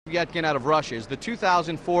Povetkin out of Russia is the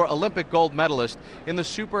 2004 Olympic gold medalist in the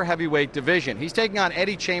super heavyweight division. He's taking on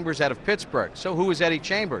Eddie Chambers out of Pittsburgh. So who is Eddie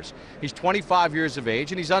Chambers? He's 25 years of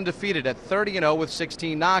age and he's undefeated at 30-0 with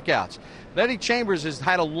 16 knockouts. But Eddie Chambers has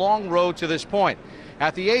had a long road to this point.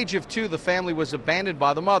 At the age of 2, the family was abandoned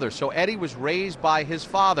by the mother, so Eddie was raised by his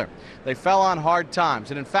father. They fell on hard times,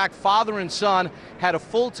 and in fact, father and son had a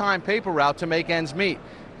full-time paper route to make ends meet.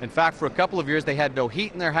 In fact, for a couple of years, they had no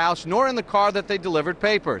heat in their house, nor in the car that they delivered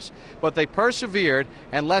papers. But they persevered,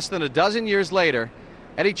 and less than a dozen years later,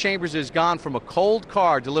 Eddie Chambers has gone from a cold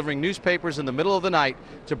car delivering newspapers in the middle of the night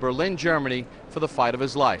to Berlin, Germany, for the fight of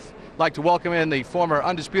his life. I'd like to welcome in the former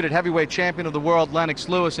undisputed heavyweight champion of the world, Lennox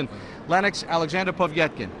Lewis. And Lennox, Alexander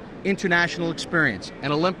Povetkin, international experience,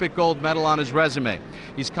 an Olympic gold medal on his resume.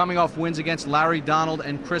 He's coming off wins against Larry Donald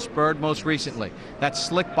and Chris Bird most recently. That's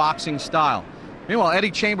slick boxing style. Meanwhile, Eddie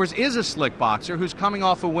Chambers is a slick boxer who's coming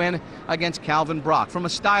off a win against Calvin Brock. From a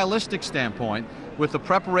stylistic standpoint, with the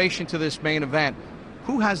preparation to this main event,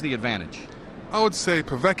 who has the advantage? I would say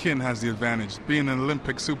Povetkin has the advantage, being an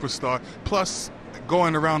Olympic superstar, plus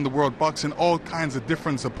going around the world boxing all kinds of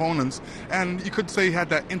different opponents, and you could say he had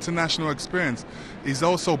that international experience. He's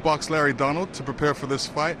also boxed Larry Donald to prepare for this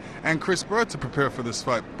fight and Chris Bird to prepare for this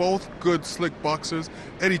fight. Both good, slick boxers.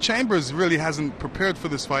 Eddie Chambers really hasn't prepared for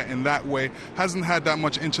this fight in that way, hasn't had that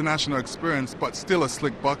much international experience, but still a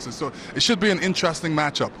slick boxer. So it should be an interesting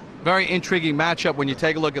matchup. Very intriguing matchup when you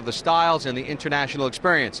take a look at the styles and the international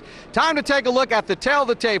experience. Time to take a look at the tail of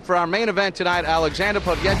the tape for our main event tonight, Alexander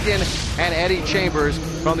Povetkin and Eddie Chambers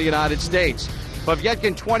from the United States.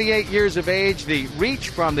 Povetkin, 28 years of age, the reach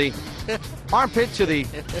from the armpit to the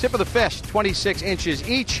tip of the fist, 26 inches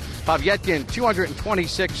each. Povetkin,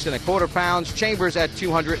 226.25 pounds. Chambers at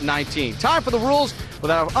 219. Time for the rules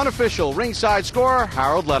with our unofficial ringside scorer,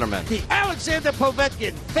 Harold Letterman. The Alexander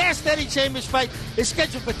Povetkin Fast Eddie Chambers fight is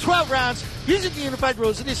scheduled for 12 rounds using the unified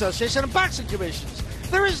rules of the Association of Boxing Commissions.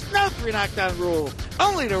 There is no 3-knockdown rule.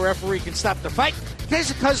 Only the referee can stop the fight. In case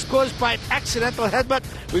it is caused by an accidental headbutt,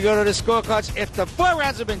 we go to the scorecards after 4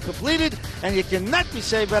 rounds have been completed, and you cannot be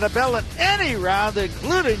saved by the bell in any round,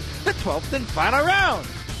 including the 12th and final round.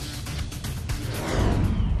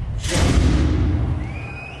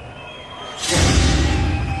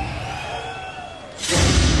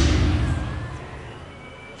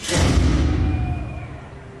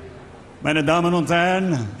 Meine Damen und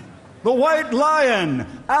Herren, the White Lion,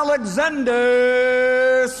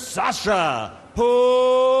 Alexander Sasha Povetkin.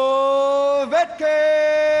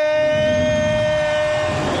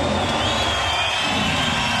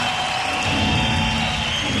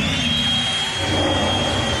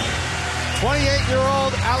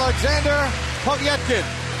 28-year-old Alexander Povetkin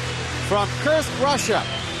from Kursk, Russia,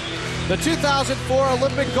 the 2004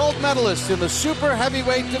 Olympic gold medalist in the super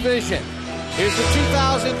heavyweight division. Is the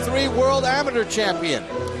 2003 World Amateur Champion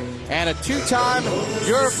and a 2-time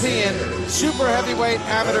European Super Heavyweight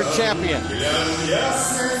Amateur Champion.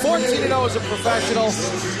 14-0 as a professional,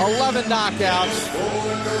 11 knockouts.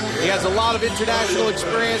 He has a lot of international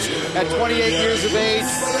experience at 28 years of age,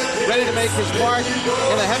 ready to make his mark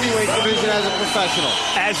in the heavyweight division as a professional.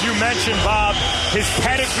 As you mentioned, Bob, his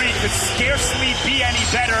pedigree could scarcely be any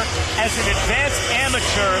better. As an advanced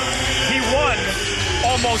amateur, he won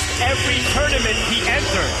almost every tournament he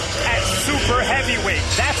entered at super heavyweight.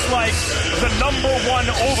 That's like the #1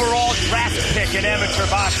 overall draft pick in amateur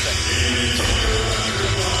boxing.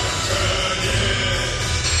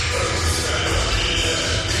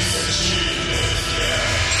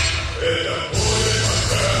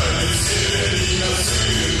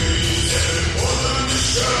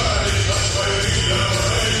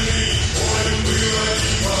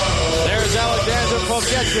 There's Alexander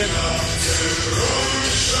Povetkin,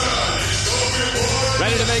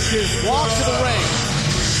 ready to make his walk to the ring.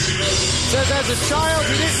 Says as a child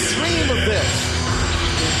he didn't dream of this.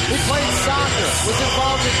 He played soccer, was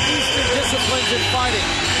involved in Eastern disciplines in fighting.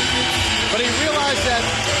 But he realized that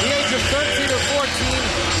at the age of 13 or 14,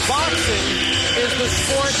 boxing is the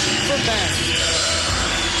sport for men.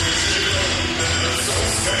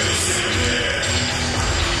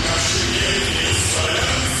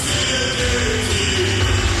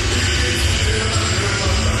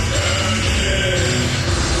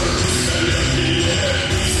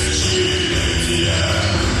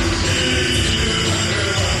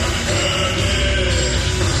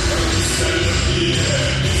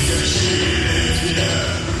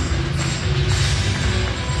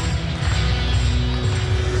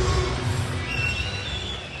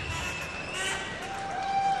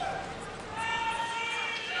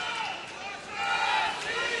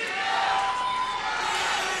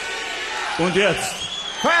 Und jetzt,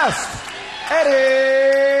 Fast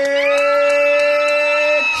Eddie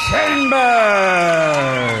Chambers.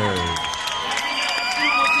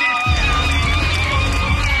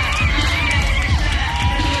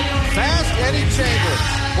 Fast Eddie Chambers,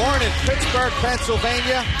 born in Pittsburgh,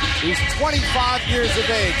 Pennsylvania. He's 25 years of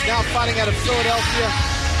age, now fighting out of Philadelphia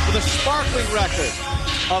with a sparkling record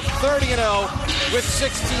of 30-0 with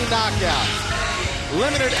 16 knockouts.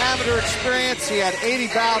 Limited amateur experience. He had 80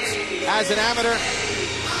 bouts as an amateur.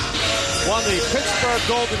 Won the Pittsburgh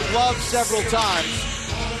Golden Glove several times,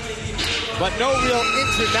 but no real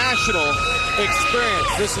international experience.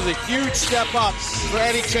 This is a huge step up for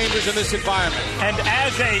Eddie Chambers in this environment. And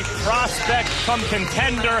as a prospect come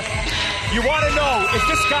contender, you want to know, is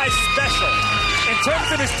this guy special? In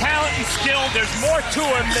terms of his talent and skill, there's more to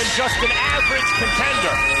him than just an average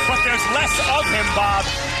contender. But there's less of him, Bob.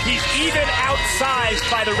 He's even outsized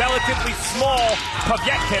by the relatively small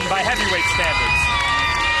Povetkin by heavyweight standards.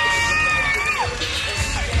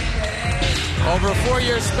 Over a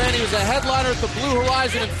 4-year span, he was a headliner at the Blue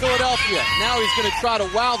Horizon in Philadelphia. Now he's going to try to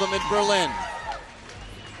wow them in Berlin.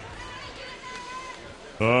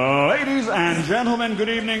 Ladies and gentlemen, good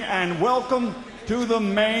evening and welcome to the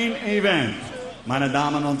main event. Meine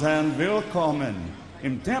Damen und Herren, willkommen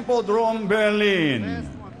im Tempodrom Berlin.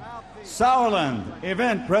 Sauerland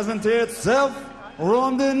event präsentiert 12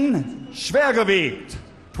 Runden Schwergewicht.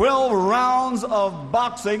 12 rounds of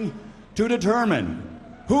boxing to determine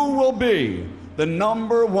who will be the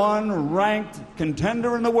 #1 ranked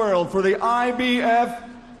contender in the world for the IBF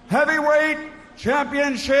Heavyweight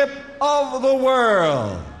Championship of the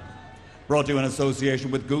World. Brought to you in association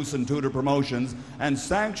with Goose and Tudor Promotions and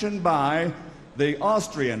sanctioned by the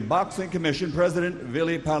Austrian Boxing Commission President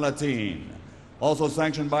Willy Palatin. Also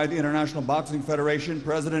sanctioned by the International Boxing Federation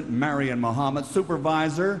President Marion Muhammad,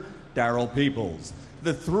 Supervisor Darrell Peoples.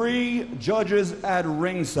 The 3 judges at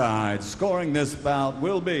ringside scoring this bout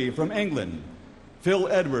will be from England, Phil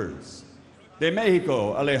Edwards. De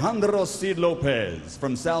Mexico, Alejandro Cid Lopez.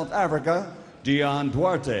 From South Africa, Dion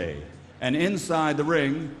Duarte. And inside the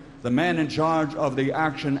ring, the man in charge of the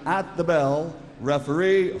action at the bell,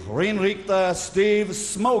 referee Ringrichter Steve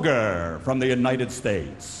Smoger from the United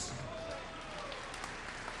States.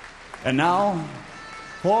 And now,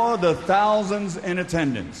 for the thousands in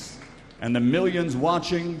attendance and the millions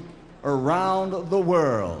watching around the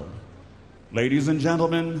world, ladies and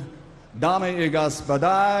gentlemen, Dame y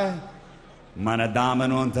Gospoda, meine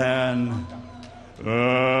Damen und Herren,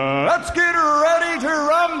 let's get ready to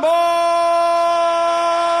rumble!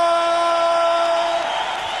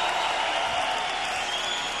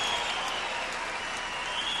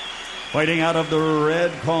 Fighting out of the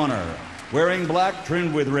red corner, wearing black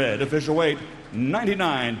trimmed with red, official weight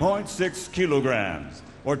 99.6 kilograms,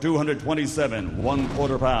 or 227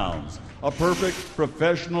 1/4 pounds. A perfect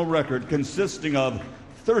professional record consisting of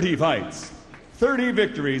 30 fights, 30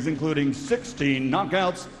 victories, including 16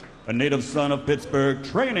 knockouts, a native son of Pittsburgh,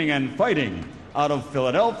 training and fighting out of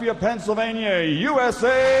Philadelphia, Pennsylvania,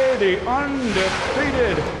 USA, the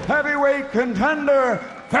undefeated heavyweight contender,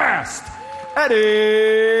 Fast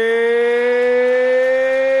Eddie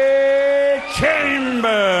Chambers.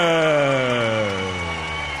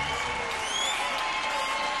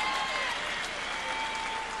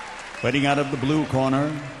 Fighting out of the blue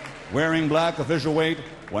corner, wearing black, official weight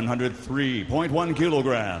 103.1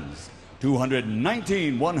 kilograms,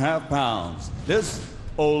 219 1/2 pounds. This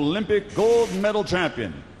Olympic gold medal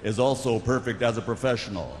champion is also perfect as a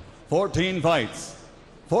professional. 14 fights,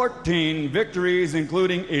 14 victories,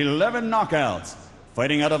 including 11 knockouts.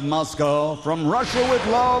 Fighting out of Moscow, from Russia with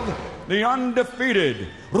love, the undefeated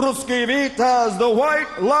Ruski Vitas, the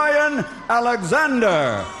White Lion,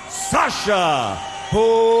 Alexander Sasha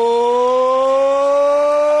Povetkin.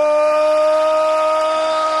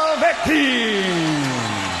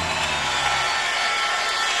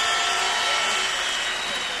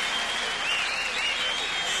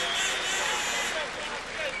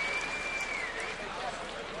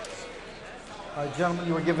 Gentlemen,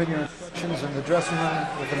 you were given your instructions in the dressing room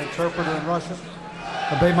with an interpreter in Russian.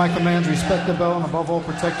 Obey my commands, respect the bell, and above all,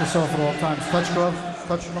 protect yourself at all times. Touch glove,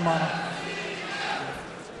 touch the mano.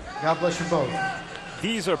 God bless you both.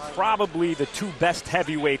 These are probably the 2 best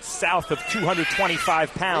heavyweights south of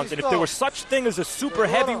 225 pounds. And if there were such thing as a super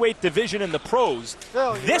heavyweight division in the pros,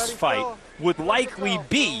 this fight would likely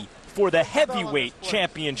be for the heavyweight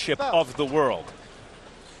championship of the world.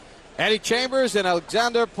 Eddie Chambers and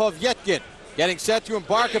Alexander Povetkin getting set to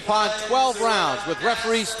embark upon 12 rounds with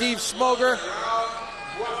referee Steve Smoger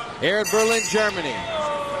here in Berlin, Germany.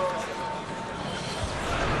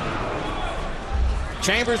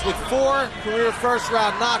 Chambers with 4 career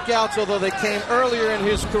first-round knockouts, although they came earlier in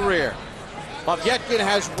his career. Povetkin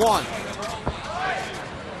has 1.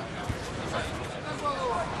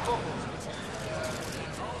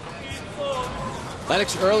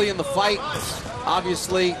 Lennox early in the fight.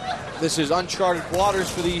 Obviously, this is uncharted waters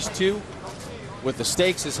for these two. With the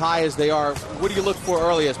stakes as high as they are, what do you look for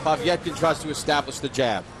early as Povetkin tries to establish the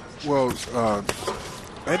jab? Well,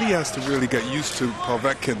 Eddie has to really get used to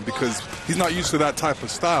Povetkin because he's not used to that type of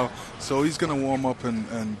style. So he's going to warm up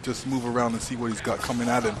and just move around and see what he's got coming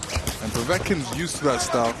at him. And Povetkin's used to that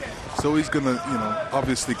style, so he's going to, you know,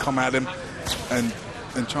 obviously come at him and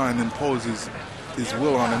try and impose his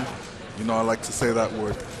will on him. You know, I like to say that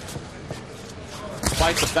word.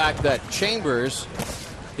 Despite the fact that Chambers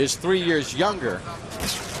is 3 years younger,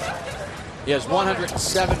 he has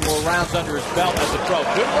 107 more rounds under his belt as a pro.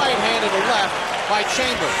 Good right hand to the left by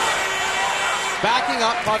Chambers. Backing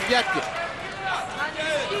up Povetkin.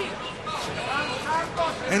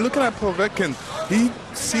 And looking at Povetkin, he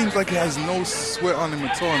seems like he has no sweat on him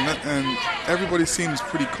at all, and everybody seems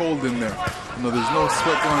pretty cold in there. You know, there's no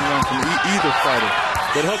sweat going around from either fighter.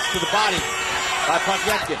 Good hooks to the body by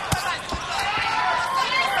Povetkin.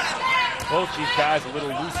 Both these guys a little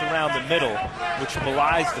loose around the middle, which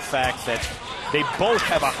belies the fact that they both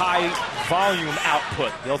have a high volume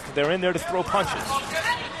output. They're in there to throw punches.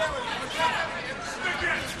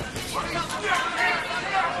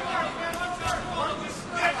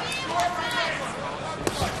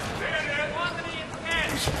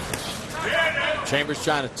 Chambers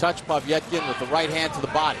trying to touch Povetkin with the right hand to the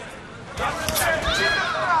body.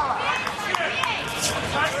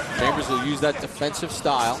 Chambers will use that defensive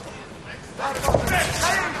style.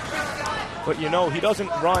 But you know, he doesn't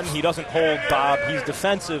run, he doesn't hold, Bob. He's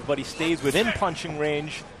defensive, but he stays within punching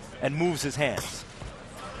range and moves his hands.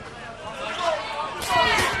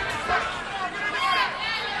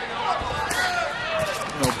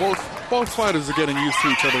 You know, both fighters are getting used to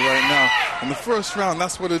each other right now. In the first round,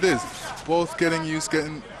 that's what it is. Both getting used,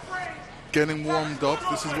 getting warmed up.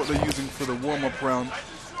 This is what they're using for the warm-up round.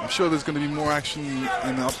 I'm sure there's going to be more action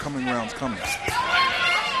in the upcoming rounds coming.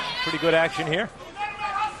 Pretty good action here.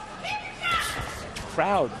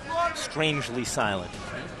 Crowd strangely silent.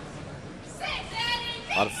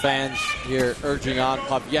 A lot of fans here urging on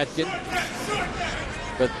Povetkin,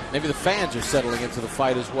 but maybe the fans are settling into the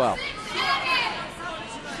fight as well.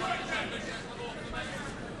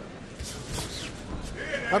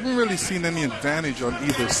 I haven't really seen any advantage on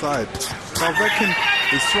either side. Povetkin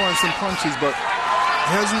is throwing some punches, but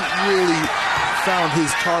he hasn't really found his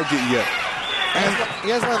target yet. And he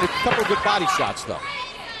has landed a couple of good body shots, though.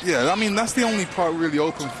 Yeah, I mean, that's the only part really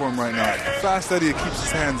open for him right now. Fast Eddie keeps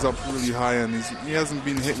his hands up really high, and he hasn't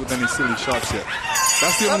been hit with any silly shots yet.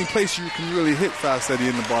 That's the only place you can really hit Fast Eddie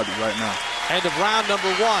in the body right now. End of round number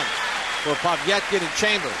one for Povetkin and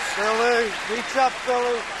Chambers. Philly, reach up,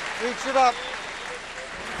 Philly. Reach it up.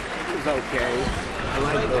 It was okay. I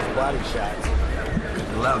like those body shots.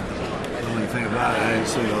 Loved it. The only thing about it, I didn't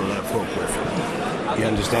see no left hook with it. You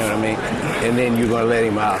understand what I mean? And then you're going to let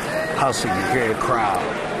him out. Hustle, you hear the crowd.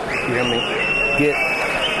 You hear me? Get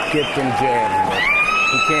them jabs.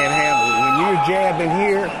 He can't handle it. When you're jabbing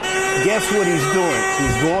here, guess what he's doing?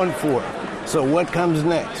 He's going for it. So what comes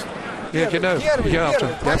next? Yeah, you know, you have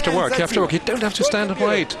to work. You have to work. You don't have to stand and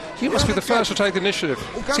wait. You must be the first to take the initiative.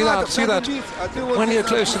 See that? See that? When you're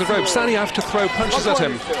close to the rope, stand, you have to throw punches at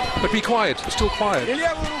him. But be quiet. Still quiet.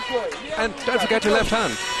 And don't forget your left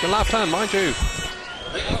hand. Your left hand, mind you.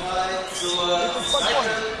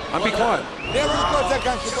 And be quiet.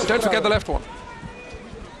 Don't forget the left one.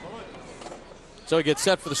 So he gets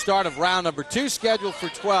set for the start of round number two, scheduled for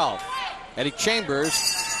 12. Eddie Chambers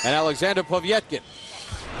and Alexander Povetkin.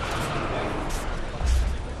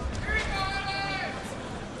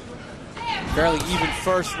 Fairly even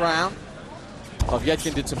first round.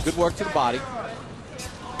 Povetkin did some good work to the body.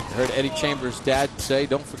 I heard Eddie Chambers' dad say,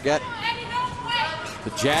 don't forget the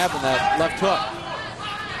jab and that left hook.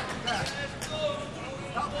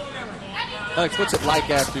 Alex, what's it like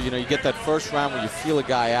after, you get that first round where you feel a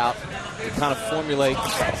guy out, you kind of formulate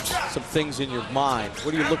some things in your mind?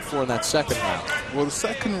 What do you look for in that second round? Well, the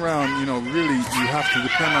second round, really you have to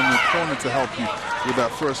depend on your opponent to help you with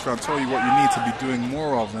that first round, tell you what you need to be doing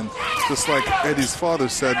more of. And just like Eddie's father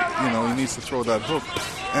said, he needs to throw that hook.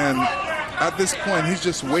 And at this point, he's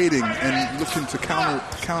just waiting and looking to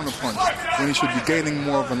counterpunch when he should be gaining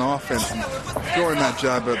more of an offense and throwing that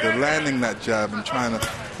jab out there, landing that jab and trying to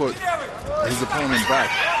put his opponent back.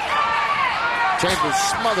 Chambers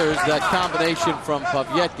smothers that combination from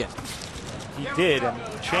Povetkin. He did,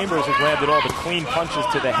 and Chambers has landed all the clean punches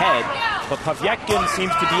to the head, but Povetkin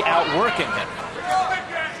seems to be outworking him.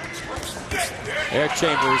 There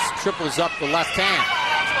Chambers triples up the left hand.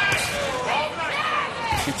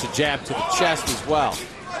 Shoots a jab to the chest as well.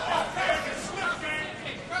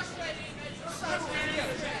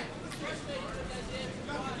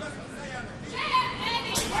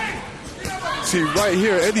 See, right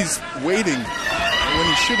here, Eddie's waiting when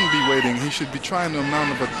he shouldn't be waiting. He should be trying to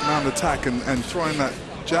mount attack and throwing that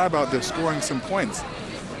jab out there, scoring some points.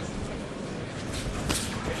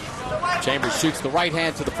 Chambers shoots the right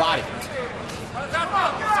hand to the body.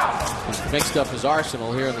 He's mixed up his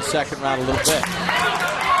arsenal here in the second round a little bit.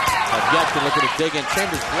 Povetkin looking to dig in.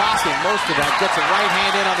 Chambers blocking most of that. Gets a right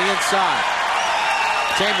hand in on the inside.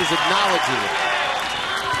 Chambers acknowledging it.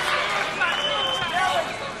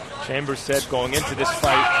 Chambers said going into this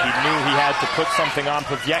fight, he knew he had to put something on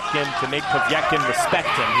Povetkin to make Povetkin respect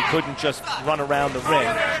him. He couldn't just run around the ring.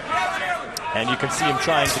 And you can see him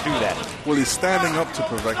trying to do that. Well, he's standing up to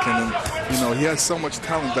Povetkin, and he has so much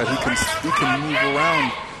talent that he can move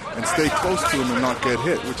around and stay close to him and not get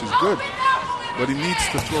hit, which is good. But he needs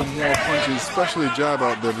to throw more punches, especially a jab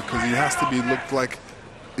out there, because he has to be looked like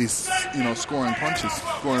he's scoring punches,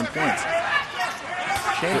 scoring points.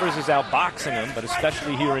 Chambers is outboxing him, but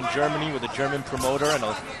especially here in Germany with a German promoter and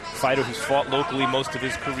a fighter who's fought locally most of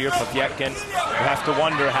his career, Povetkin, you have to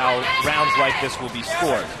wonder how rounds like this will be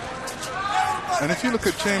scored. And if you look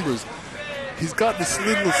at Chambers, he's got this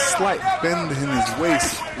little slight bend in his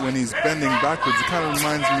waist when he's bending backwards. It kind of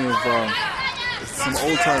reminds me of some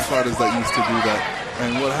old-time fighters that used to do that.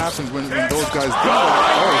 And what happens when those guys do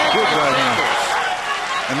that, good right hand.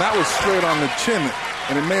 And that was straight on the chin,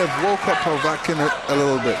 and it may have woke up Povetkin a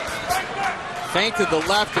little bit. Feinted the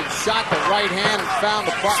left and shot the right hand and found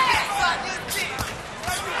the button.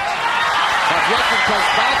 Povetkin comes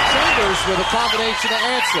back. Chambers with a combination to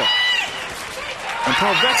answer. And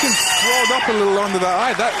Povetkin swelled up a little under the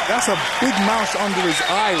eye. That's a big mouse under his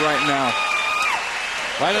eye right now.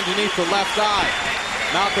 Right underneath the left eye.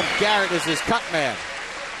 Malcolm Garrett is his cut man.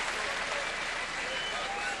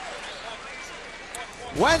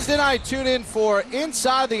 Wednesday night, tune in for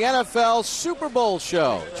Inside the NFL Super Bowl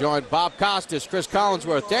show. Join Bob Costas, Chris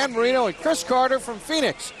Collinsworth, Dan Marino, and Chris Carter from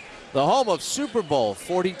Phoenix, the home of Super Bowl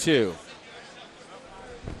 42.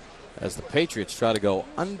 As the Patriots try to go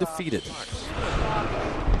undefeated.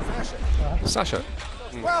 Sasha.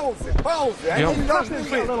 Yeah.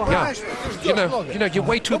 You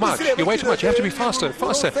wait too much. You wait too much. You have to be faster.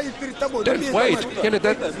 Don't wait.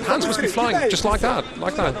 The hands must be flying just like that.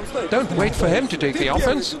 Don't wait for him to take the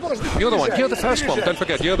offense. You're the one. You're the first one. Don't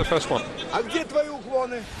forget, you're the first one.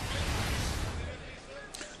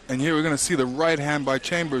 And here we're going to see the right hand by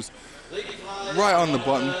Chambers right on the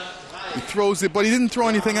button. He throws it, but he didn't throw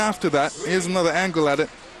anything after that. Here's another angle at it.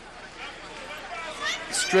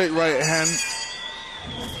 Straight right hand.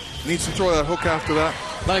 Needs to throw that hook after that.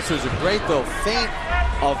 Nice. It was a great, though, feint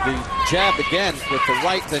of the jab again with the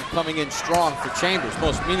right then coming in strong for Chambers.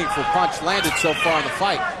 Most meaningful punch landed so far in the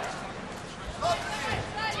fight.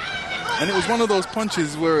 And it was one of those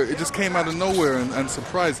punches where it just came out of nowhere and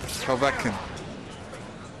surprised Povetkin.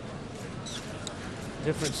 The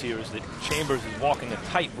difference here is that Chambers is walking a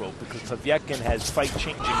tightrope because Povetkin has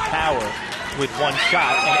fight-changing power with one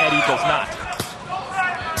shot, and Eddie does not.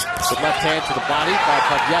 The left hand to the body by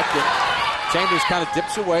Povetkin. Chambers kind of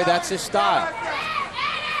dips away. That's his style.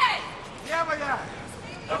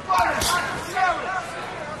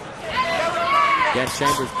 Again,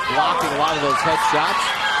 Chambers blocking a lot of those head shots.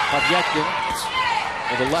 Povetkin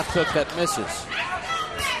with a left hook that misses.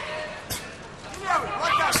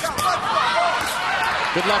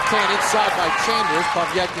 Good left hand inside by Chambers.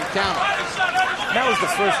 Povetkin counter. That was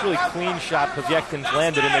the first really clean shot Povetkin's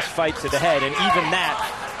landed in this fight to the head, and even that,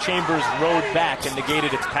 Chambers rode back and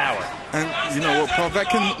negated its power. And what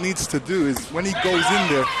Povetkin needs to do is when he goes in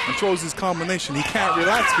there and throws his combination, he can't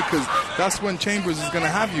relax because that's when Chambers is going to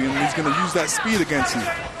have you and he's going to use that speed against you.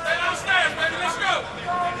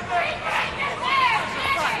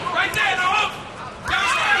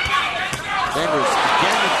 Chambers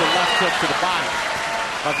again with the left hook to the body.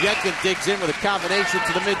 Povetkin digs in with a combination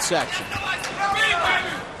to the midsection.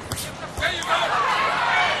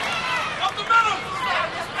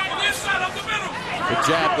 The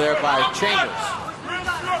jab there by Chambers.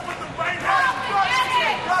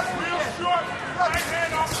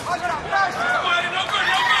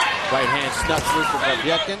 Right hand snuck through from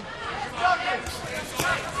Povetkin.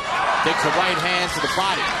 Takes a right hand to the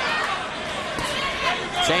body.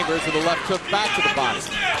 Chambers with a left hook back to the body.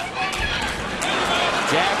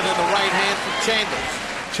 Jabbing in the right hand from Chambers.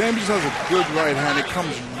 Chambers has a good right hand. It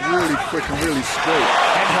comes really quick and really straight.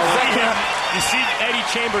 And you see Eddie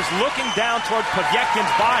Chambers looking down toward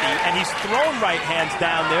Povetkin's body, and he's thrown right hands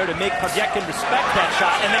down there to make Povetkin respect that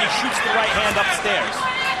shot, and then he shoots the right hand upstairs.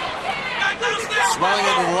 Swelling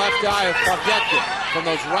into the left eye of Povetkin from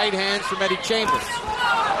those right hands from Eddie Chambers.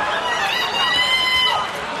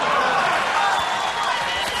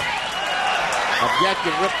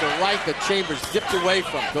 Povetkin ripped the right that Chambers dipped away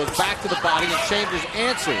from. Goes back to the body, and Chambers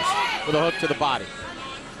answers with a hook to the body.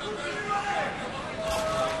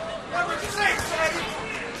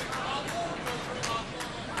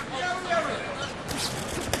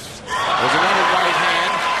 There's another right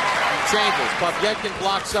hand from Chambers. Povetkin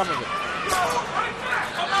blocks some of it.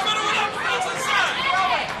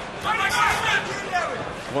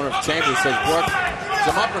 Corner of Chambers says work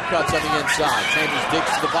some uppercuts on the inside. Chambers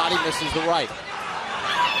digs to the body, misses the right.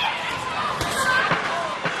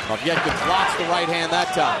 Povetkin blocks the right hand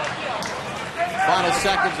that time. Final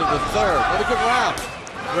seconds of the third. What a good round.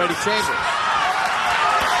 Eddie Chambers.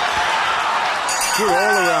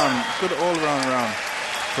 Good all-around round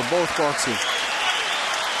for both boxers.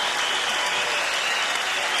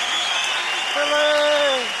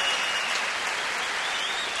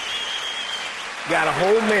 Got a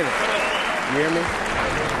whole minute. You hear me?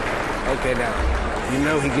 Okay, now, you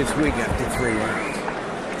know he gets weak after 3 rounds.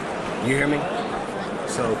 You hear me?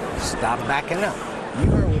 So stop backing up.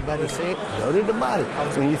 You heard what Buddy said. Go to the body.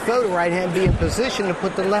 So when you throw the right hand, be in position to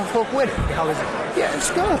put the left hook with it. How is it? Yeah, it's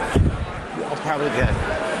good. Y'all probably got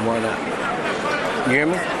 1 up. You hear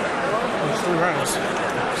me? It's 3 rounds.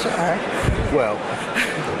 It's all right. Well,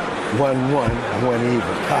 1-1, 1 even.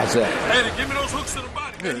 How's that? Eddie, give me those hooks to the body.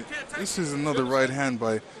 Yeah, this is another right hand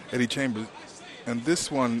by Eddie Chambers, and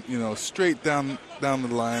this one, you know, straight down the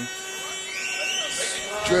line,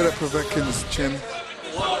 straight at Povetkin's chin.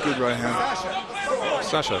 Good right hand.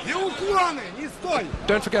 Sasha.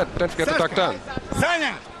 Don't forget to duck down.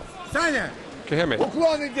 Саня! Can you hear me?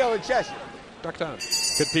 Duck down.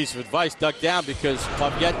 Good piece of advice, duck down, because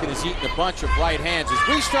Povetkin has eaten a bunch of right hands. As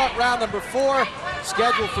we start round number 4,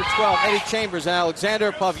 scheduled for 12, Eddie Chambers and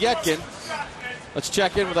Alexander Povetkin. Let's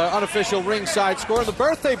check in with our unofficial ringside score, the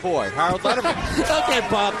birthday boy, Harold Letterman. Okay,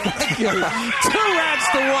 Bob, thank you. 2 rounds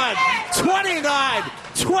to 1,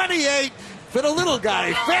 29-28 for the little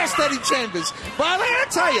guy, fast Eddie Chambers. Bob, I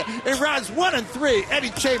gotta tell you, in rounds 1 and 3, Eddie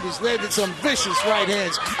Chambers landed some vicious right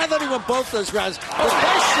hands. I thought he won both those rounds. The first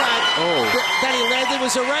shot that he landed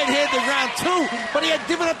was a right hand in round 2, but he had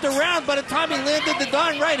given up the round by the time he landed the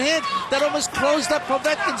darn right hand that almost closed up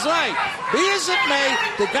Povetkin's eye. Be as it may,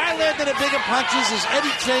 the guy landing the bigger punches is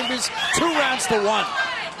Eddie Chambers, 2 rounds to 1.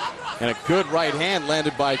 And a good right hand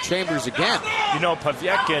landed by Chambers again. You know,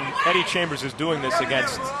 Povetkin, Eddie Chambers is doing this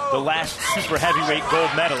against the last super heavyweight gold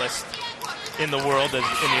medalist in the world, in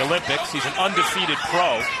the Olympics. He's an undefeated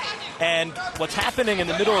pro. And what's happening in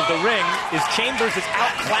the middle of the ring is Chambers is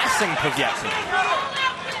outclassing Povetkin.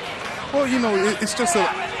 Well, you know, it's just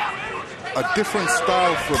a different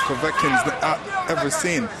style for Povetkin's that I've ever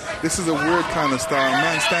seen. This is a weird kind of style. A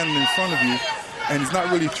man standing in front of you, and he's not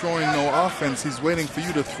really throwing no offense. He's waiting for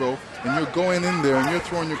you to throw, and you're going in there, and you're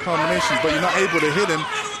throwing your combinations, but you're not able to hit him.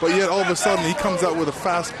 But yet, all of a sudden, he comes out with a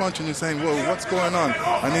fast punch, and you're saying, whoa, what's going on?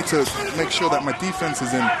 I need to make sure that my defense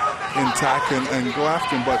is intact and go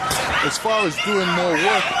after him. But as far as doing more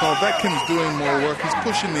work, Povetkin's doing more work. He's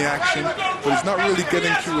pushing the action, but he's not really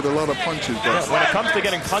getting through with a lot of punches. But when it comes to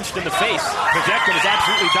getting punched in the face, Povetkin is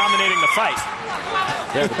absolutely dominating the fight.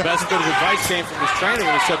 Yeah, the best bit of advice came from his trainer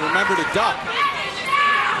when he said, remember to duck.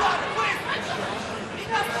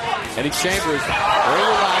 Eddie Chambers, very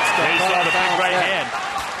relaxed. He saw the big right hand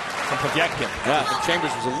from Povetkin. Yeah, and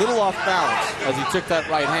Chambers was a little off balance as he took that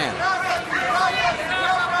right hand.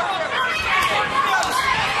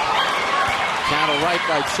 Counter right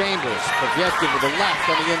by Chambers. Povetkin with the left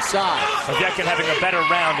on the inside. Povetkin having a better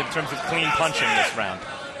round in terms of clean punching this round.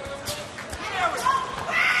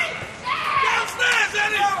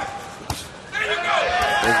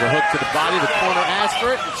 There's the hook to the body. The corner asked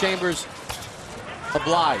for it, and Chambers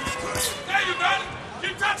obliged.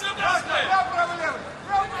 Keep touching him.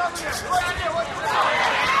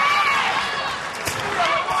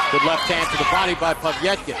 Good left hand to the body by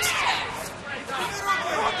Povetkin.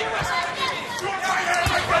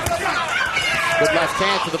 Good left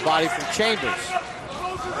hand to the body from Chambers.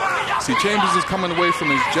 see, Chambers is coming away from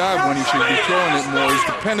his jab when he should be throwing it more. He's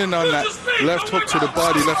dependent on that left hook to the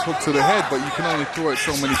body, left hook to the head, but you can only throw it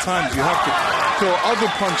so many times. You have to throw other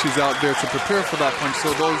punches out there to prepare for that punch, so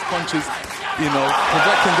those punches, you know,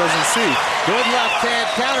 Povetkin doesn't see. Good left hand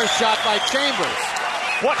counter shot by Chambers.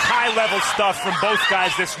 What high-level stuff from both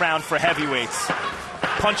guys this round for heavyweights.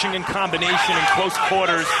 Punching in combination in close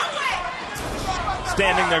quarters,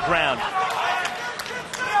 standing their ground.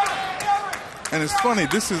 And it's funny,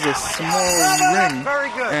 this is a small ring,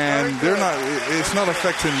 and it's not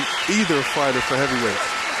affecting either fighter for heavyweights.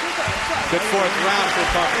 Good fourth round for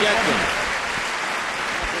Povetkin.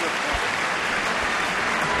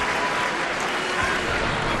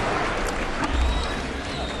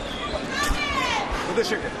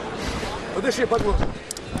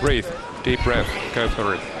 Breathe. Deep breath. Go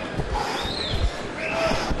for it.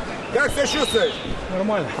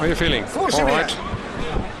 How are you feeling? All right.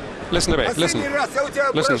 Listen a bit. Listen.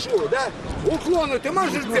 Listen.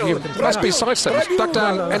 You must be sidestep. Duck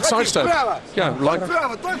down and sidestep. Yeah, like. Don't worry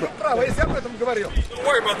about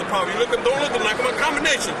the power. Don't look at them like I'm a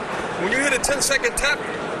combination. When you hit a 10-second tap,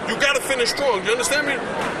 you got to finish strong. You understand me?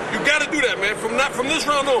 You got to do that, man. From this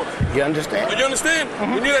round on. You understand? You understand?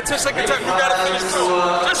 When you hit that 10-second tap, you got to finish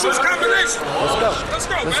strong. Just use combination. Let's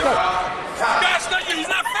go, man. He's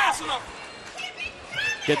not fast enough.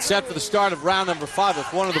 Get set for the start of round number 5.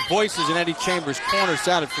 If one of the voices in Eddie Chambers' corner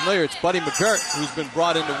sounded familiar, it's Buddy McGirt, who's been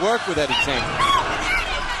brought in to work with Eddie Chambers.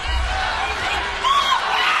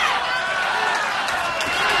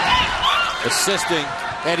 Assisting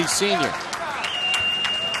Eddie Sr.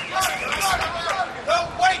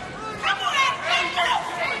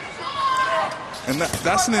 And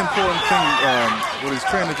that's an important thing, what his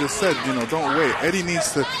trainer just said, don't wait. Eddie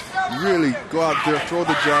needs to really go out there, throw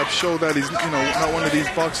the jab, show that he's, not one of these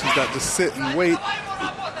boxers that just sit and wait.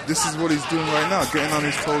 This is what he's doing right now, getting on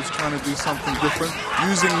his toes, trying to do something different,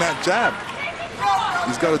 using that jab.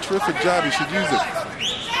 He's got a terrific jab, he should use it.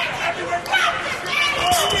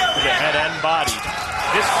 The head and body.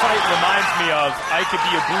 This fight reminds me of Ike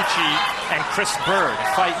Ibeabuchi and Chris Bird.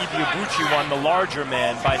 A fight Ibeabuchi won the larger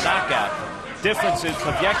man by knockout. Difference is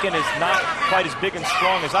Povetkin is not quite as big and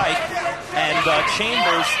strong as Ike, and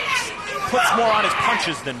Chambers puts more on his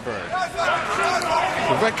punches than Bird.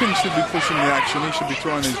 Povetkin should be pushing the action. He should be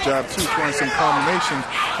throwing his jab too, throwing some combinations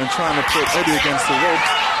and trying to put Eddie against the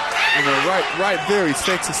ropes. Right there, he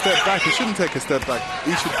takes a step back. He shouldn't take a step back.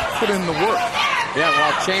 He should put in the work. Yeah,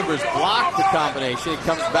 while Chambers blocked the combination, he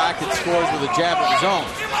comes back and scores with a jab of his own.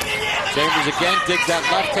 Chambers again digs that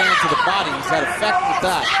left hand to the body. He's had effect with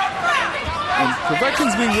that. And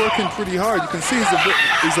Povetkin's been working pretty hard. You can see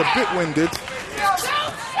he's a bit winded.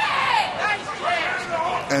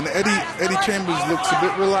 And Eddie Chambers looks a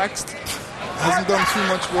bit relaxed. Hasn't done too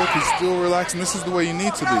much work. He's still relaxed. And this is the way you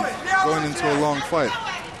need to be going into a long fight.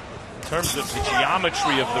 In terms of the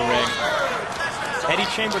geometry of the ring, Eddie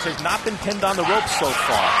Chambers has not been pinned on the ropes so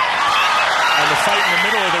far. And the fight in the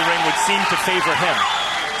middle of the ring would seem to favor him.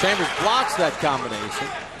 Chambers blocks that combination.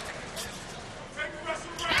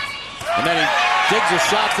 And then he digs a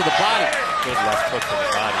shot to the body. Good left hook to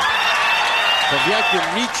the body. Povetkin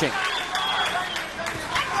reaching.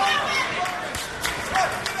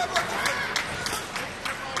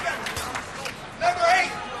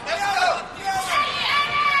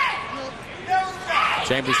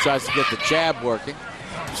 Chambers tries to get the jab working.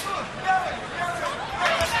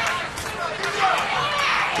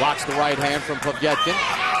 Blocks the right hand from Povetkin.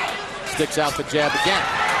 Sticks out the jab again.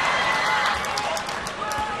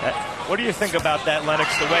 What do you think about that,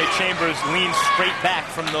 Lennox? The way Chambers leans straight back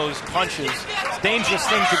from those punches. It's a dangerous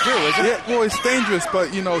thing to do, isn't it? Yeah, well, it's dangerous, but,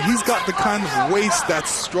 he's got the kind of waist that's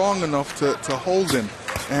strong enough to hold him.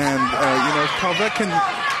 And, Povetkin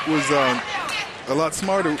was a lot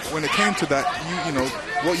smarter when it came to that.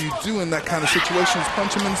 What you do in that kind of situation is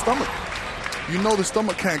punch him in the stomach. The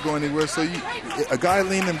stomach can't go anywhere, so a guy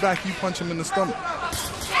leaning back, you punch him in the stomach.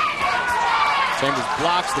 Chambers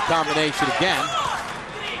blocks the combination again.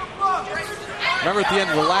 Remember at the end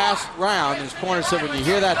of the last round, his corner said when you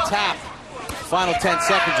hear that tap, final 10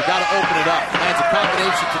 seconds, you got to open it up. Lands a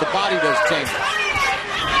combination to the body, does Chambers.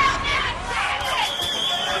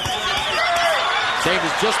 Chambers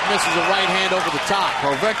just misses a right hand over the top.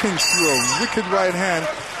 Povetkin threw a wicked right hand,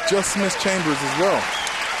 just missed Chambers as well.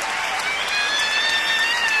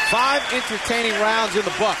 5 entertaining rounds in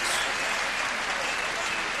the books.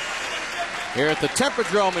 Here at the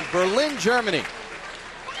Tempodrome in Berlin, Germany.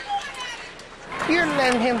 You're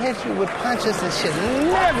letting him hit you with punches that should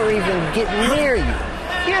never even get near you.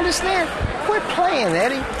 You understand? Quit playing,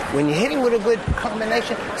 Eddie. When you hit him with a good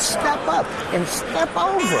combination, step up and step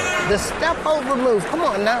over. The step over move. Come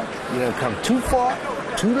on now. You don't come too far,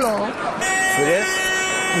 too long for this.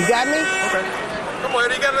 You got me? Okay. Come on,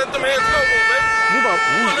 Eddie. You got to let them hands go, baby. Come on,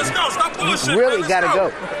 let's go. Stop bullshit. You really got to go.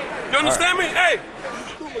 You understand me? Hey.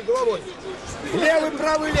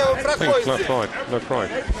 Think, left, right.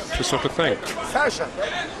 Just sort of think. Sasha,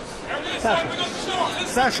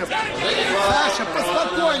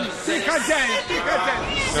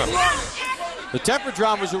 The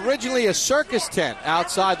Tempodrome was originally a circus tent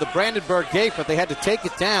outside the Brandenburg Gate, but they had to take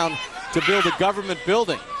it down to build a government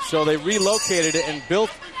building. So they relocated it and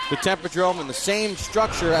built the Tempodrome in the same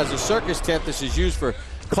structure as a circus tent. This is used for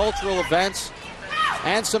cultural events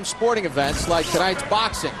and some sporting events like tonight's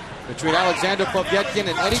boxing between Alexander Povetkin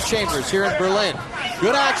and Eddie Chambers here in Berlin.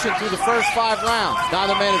 Good action through the first 5 rounds.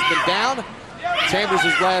 Neither man has been down. Chambers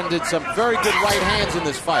has landed some very good right hands in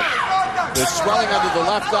this fight. There's swelling under the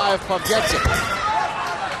left eye of Povetkin.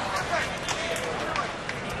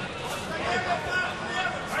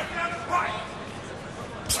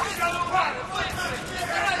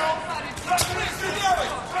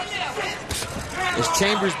 Is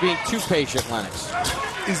Chambers being too patient, Lennox?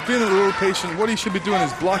 He's been a little patient. What he should be doing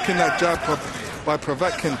is blocking that jab by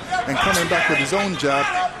Povetkin and coming back with his own jab.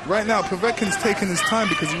 Right now, Povetkin's taking his time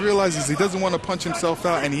because he realizes he doesn't want to punch himself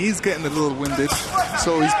out, and he is getting a little winded,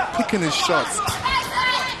 so he's picking his shots.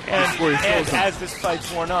 And as this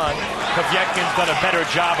fight's worn on, Povetkin's done a better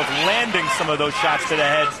job of landing some of those shots to the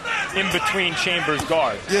head in between Chambers'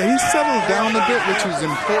 guards. Yeah, he's settled down a bit, which was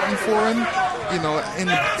important for him. You know, in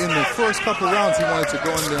the first couple of rounds, he wanted to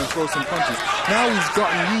go in there and throw some punches. Now he's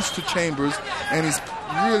gotten used to Chambers, and he's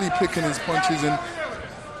really picking his punches. And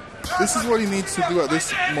this is what he needs to do at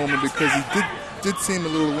this moment, because he did seem a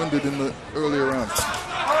little winded in the earlier rounds.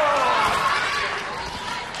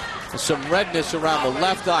 Some redness around the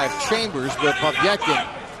left eye of Chambers, where Povetkin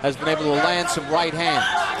has been able to land some right hands.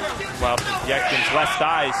 Well, Povetkin's left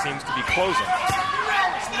eye seems to be closing.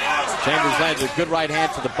 Chambers landed a good right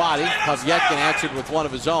hand to the body. Povetkin answered with one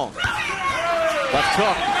of his own. Left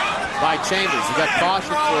hook by Chambers. He got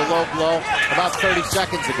cautioned for a low blow about 30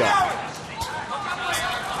 seconds ago.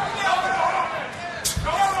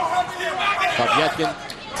 Povetkin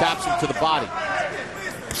taps him to the body.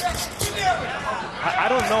 I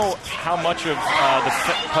don't know how much of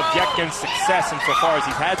Povetkin's success, insofar as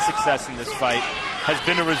he's had success in this fight, has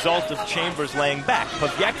been a result of Chambers laying back.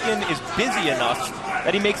 Povetkin is busy enough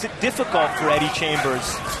that he makes it difficult for Eddie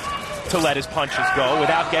Chambers to let his punches go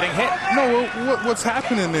without getting hit. No, what's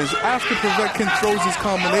happening is after Povetkin throws his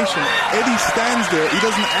combination, Eddie stands there. He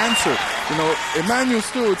doesn't answer. You know, Emmanuel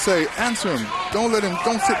Stewart would say, answer him. Don't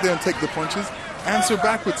sit there and take the punches. Answer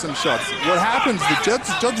back with some shots. What happens, the judge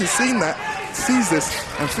has seen that, sees this,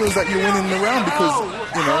 and feels that you're winning the round because,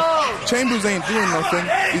 you know, Chambers ain't doing nothing.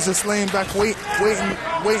 He's just laying back,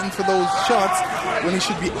 waiting for those shots when he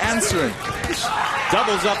should be answering.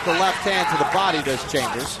 Doubles up the left hand to the body, does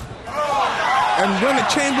Chambers. And when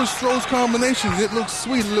Chambers throws combinations, it looks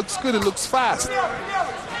sweet, it looks good, it looks fast.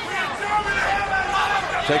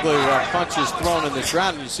 Particularly punches thrown in this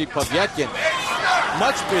round, and you see Povetkin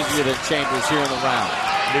much busier than Chambers here in the round.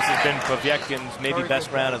 This has been Povetkin's maybe best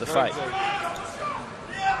round of the fight.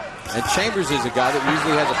 And Chambers is a guy that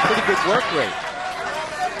usually has a pretty good work rate.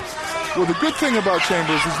 Well, the good thing about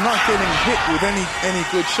Chambers is not getting hit with any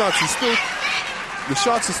good shots. The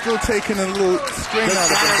shots are still taking a little strain out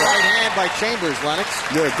of him. Good right hand by Chambers, Lennox.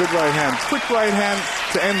 Yeah, good right hand. Quick right hand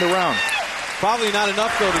to end the round. Probably not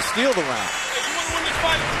enough, though, to steal the round.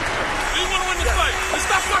 You want to win this fight? Let's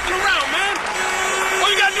stop fucking around, man. All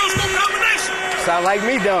you got to do is go combination. Sound like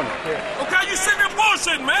me, don't it? Okay, you sitting there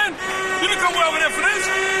bullshitting, man. You didn't come over there for this.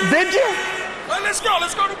 Did you? Well, let's go.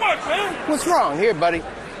 Let's go to work, man. What's wrong? Here, buddy.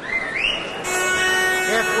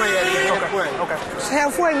 Halfway, Eddie, halfway. Okay. It's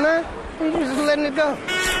halfway, man. You're just letting it go.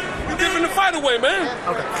 You're giving the fight away, man.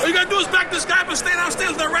 Okay. All you got to do is back this guy up and stay downstairs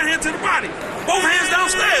with that right hand to the body. Both hands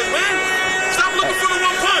downstairs, man. Stop looking for the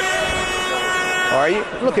one punch. Are you?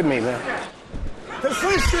 Look at me, man.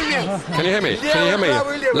 Can you hear me? Can you hear me?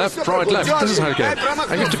 Left, right, left. This is how you go.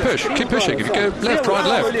 And you have to push. Keep pushing. If you go left, right,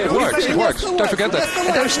 left, it works. It works. Don't forget that.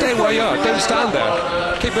 And don't stay where you are. Don't stand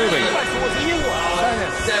there. Keep moving.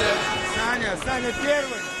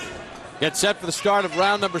 Get set for the start of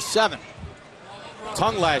round number 7.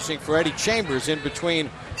 Tongue lashing for Eddie Chambers in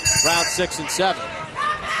between round 6 and 7.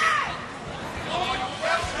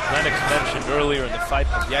 Lennox mentioned earlier in the fight,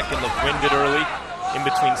 Povetkin looked winded early. In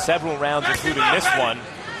between several rounds, including this one,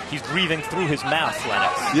 he's breathing through his mouth,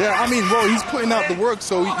 Lennox. Yeah, I mean, well, he's putting out the work,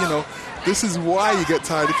 so, you know, this is why you get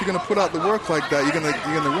tired. If you're going to put out the work like that, you're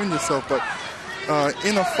gonna win yourself. But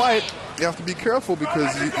in a fight, you have to be careful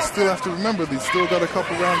because you still have to remember they still got a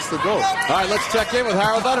couple rounds to go. All right, let's check in with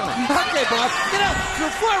Harold Letterman. Okay, Bob. You know, for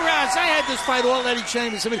 4 rounds, I had this fight all Eddie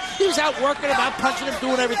Chambers. I mean, he was out working him, out punching him,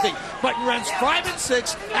 doing everything. But in rounds 5 and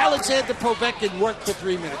 6, Alexander Povetkin worked for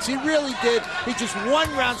 3 minutes. He really did. He just won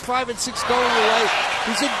rounds 5 and 6 going away.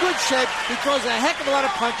 He's in good shape. He throws a heck of a lot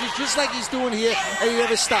of punches, just like he's doing here, and he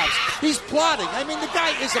never stops. He's plodding. I mean, the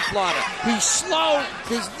guy is a plodder. He's slow.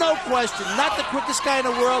 There's no question. Not the quickest guy in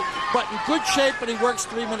the world, but in good shape, and he works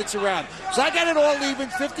 3 minutes around. So I got it all even,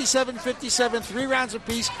 57-57, 3 rounds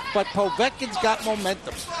apiece, but Povetkin's got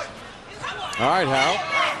momentum. All right, Harold.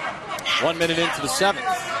 1 minute into the 7th.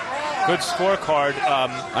 Good scorecard.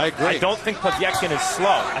 I agree. I don't think Povetkin is slow.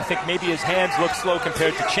 I think maybe his hands look slow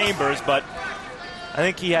compared to Chambers, but I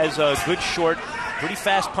think he has a good short Pretty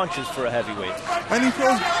fast punches for a heavyweight. And he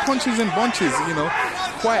throws punches in bunches, you know.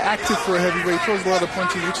 Quite active for a heavyweight. Throws a lot of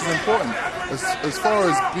punches, which is important. As far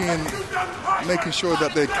as making sure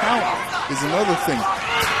that they count is another thing.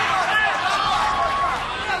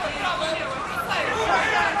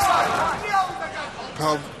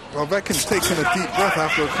 Povetkin's taking a deep breath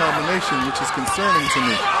after a combination, which is concerning to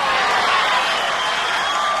me.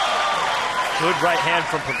 Good right hand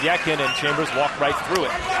from Povetkin, and Chambers walked right through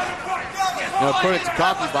it. Now, according to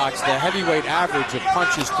CompuBox, the heavyweight average of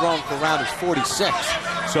punches thrown per round is 46.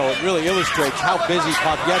 So it really illustrates how busy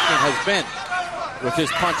Povetkin has been with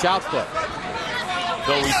his punch output.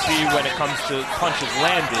 Though we see when it comes to punches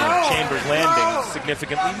landing, Chambers landing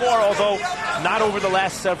significantly more, although not over the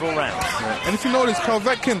last several rounds. Yeah. And if you notice,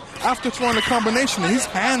 Povetkin, after throwing a combination, his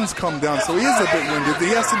hands come down, so he is a bit winded.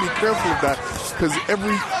 He has to be careful of that because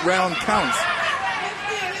every round counts.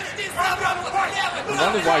 I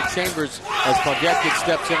wonder why Chambers, as Povetkin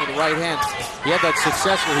steps in with the right hand, he had that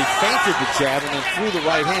success where he feinted the jab and then threw the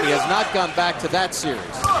right hand. He has not gone back to that series.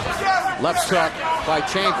 Left hook by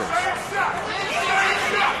Chambers.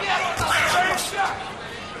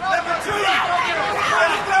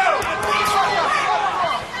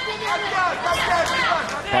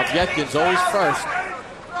 Povetkin's always first.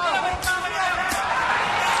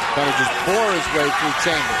 Gonna just bore his way through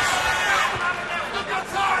Chambers.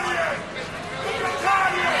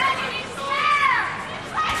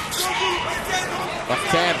 Left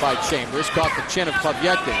hand by Chambers, caught the chin of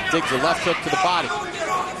Povetkin. Digs a left hook to the body.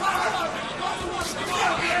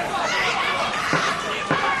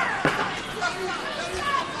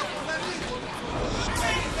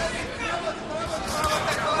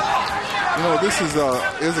 You know, this is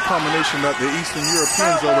a combination that the Eastern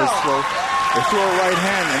Europeans always throw. They throw a right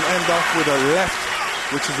hand and end off with a left,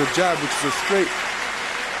 which is a jab, which is a straight.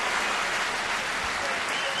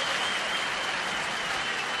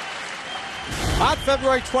 On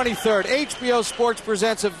February 23rd, HBO Sports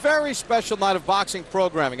presents a very special night of boxing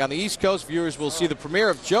programming. On the East Coast, viewers will see the premiere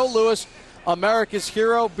of Joe Louis, America's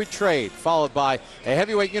Hero Betrayed, followed by a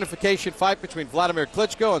heavyweight unification fight between Vladimir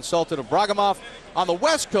Klitschko and Sultan Ibragimov. On the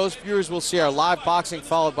West Coast, viewers will see our live boxing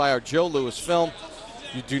followed by our Joe Louis film.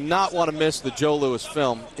 You do not want to miss the Joe Louis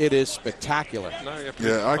film. It is spectacular.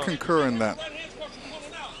 Yeah, I concur in that.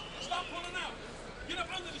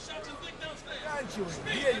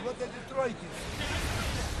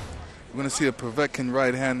 We're going to see a Povetkin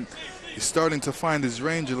right hand. He's starting to find his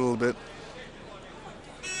range a little bit.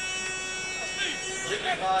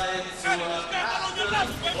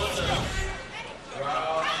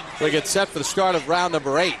 We get set for the start of round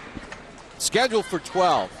number 8. Scheduled for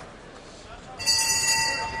 12.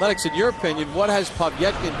 Lennox, in your opinion, what has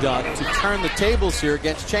Povetkin done to turn the tables here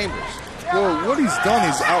against Chambers? Well, what he's done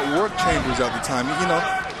is outwork Chambers at the time. You know,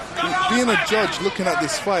 being a judge looking at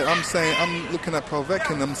this fight, I'm looking at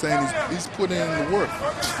Povetkin, I'm saying he's putting in the work.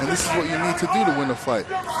 And this is what you need to do to win a fight.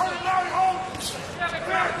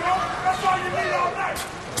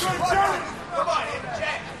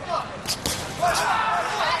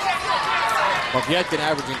 Povetkin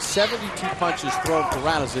averaging 72 punches thrown per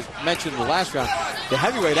round. As I mentioned in the last round, the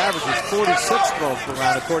heavyweight average is 46 thrown per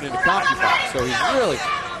round according to CompuBox. So he's really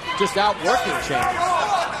just outworking Chambers.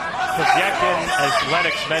 Povetkin, as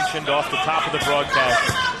Lennox mentioned off the top of the broadcast,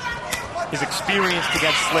 is experienced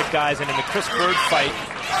against slick guys, and in the Chris Bird fight,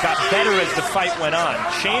 got better as the fight went on.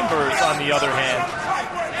 Chambers, on the other hand,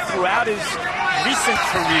 throughout his recent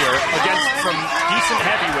career against some decent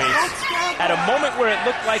heavyweights, at a moment where it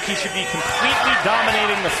looked like he should be completely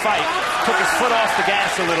dominating the fight, took his foot off the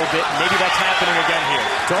gas a little bit, and maybe that's happening again here.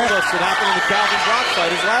 Told us it happened in the Calvin Brock fight,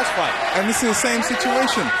 his last fight. And this is the same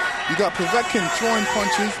situation. You got Povetkin throwing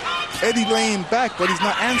punches, Eddie laying back, but he's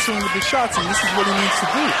not answering with the shots, and this is what he needs to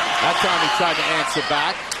do. That time he tried to answer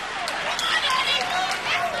back.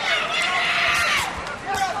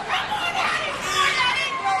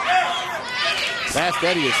 Fast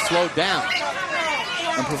Eddie is slowed down.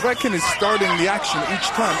 And Povetkin is starting the action each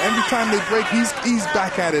time. Every time they break, he's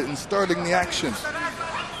back at it and starting the action,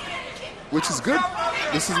 which is good.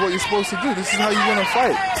 This is what you're supposed to do. This is how you win a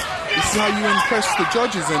fight. This is how you impress the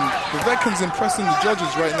judges, and Povetkin's impressing the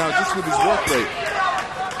judges right now just with his work rate.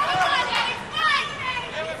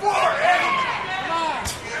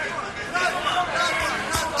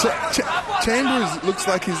 Chambers looks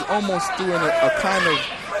like he's almost doing a kind of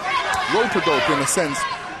rope-a-dope in a sense,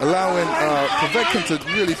 allowing Povetkin to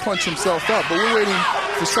really punch himself out. But we're waiting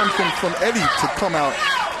for something from Eddie to come out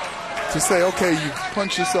to say, okay, you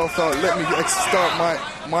punch yourself out, let me start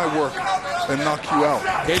my work and knock you out.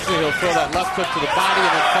 Occasionally he'll throw that left hook to the body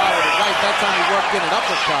and then follow it right. That time he worked in an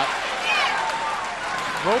uppercut.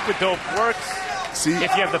 Rope-a-dope works See,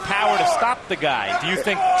 if you have the power to stop the guy. Do you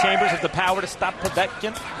think Chambers has the power to stop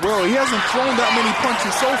Povetkin? well, he hasn't thrown that many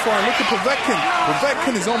punches so far. And look at Povetkin.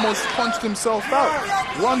 Povetkin has almost punched himself out.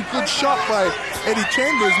 One good shot by Eddie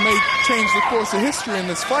Chambers may change the course of history in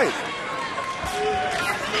this fight.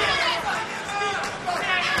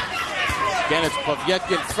 Again, it's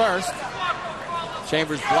Povetkin first.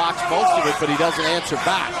 Chambers blocks most of it, but he doesn't answer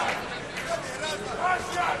back.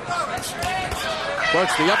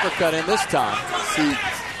 Works the uppercut in this time. See,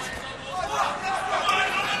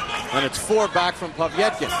 and it's 4 back from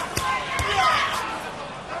Povetkin.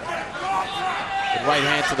 Good right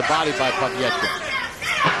hand to the body by Povetkin.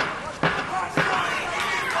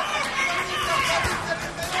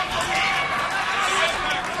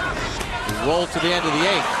 He rolled to the end of the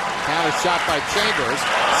 8th. Counter shot by Chambers.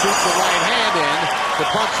 Shoots the right hand in to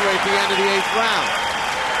punctuate the end of the 8th round.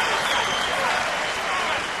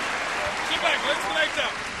 Sit back, let's relax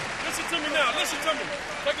out. Listen to me now, listen to me.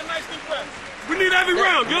 Take a nice deep breath. We need every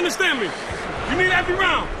round, you understand me? You need every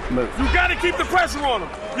round. You gotta keep the pressure on him.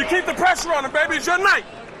 You keep the pressure on him, baby, it's your night.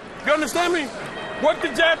 You understand me? Work the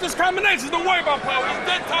jab, this combination, don't worry about power, he's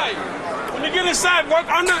dead tired. When you get inside, work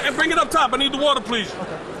under and bring it up top. I need the water, please.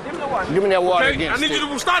 Give me that water Okay? again. I need you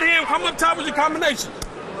to start here and come up top with your combination.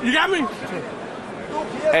 You got me?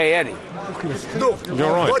 Hey, Eddie.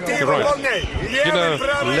 You're right. You're right. You know,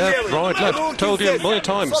 left, right, left. Told you a million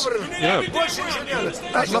times. You know,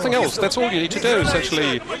 nothing else. That's all you need to do,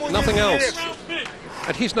 essentially. Nothing else.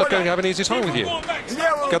 And he's not going to have an easy time with you.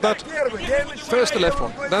 Got that? First the left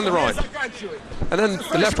one, then the right. And then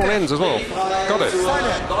the left one ends as well. Got it.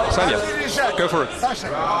 Sanya, go for it. Саша,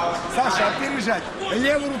 опережать.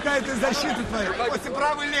 Левая рука — это защита твоя. После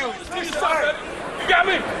правой левой. You got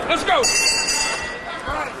me? Let's go.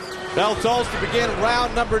 Bell tolls to begin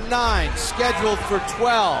round number 9, scheduled for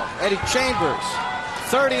 12. Eddie Chambers,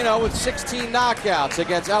 30-0 with 16 knockouts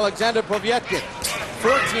against Alexander Povetkin,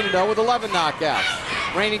 14-0 with 11 knockouts.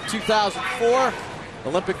 Reigning 2004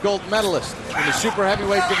 Olympic gold medalist in the super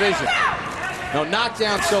heavyweight division. No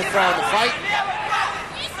knockdown so far in the fight.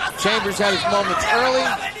 Chambers had his moments early.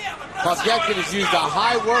 Povetkin has used a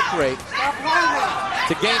high work rate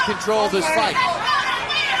to gain control of this fight.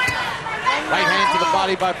 Right hand to the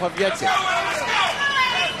body by Povetkin.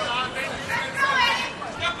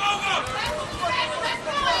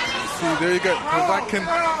 see, there you go. Povetkin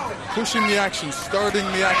pushing the action, starting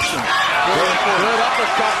the action. Good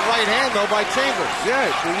uppercut right hand, though, by Chambers. Yeah,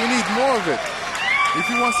 but we need more of it. If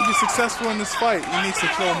he wants to be successful in this fight, he needs to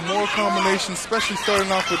throw more combinations, especially starting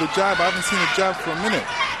off with a jab. I haven't seen a jab for a minute.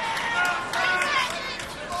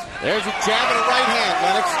 There's a jab and a right hand.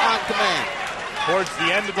 Lennox on command. Towards the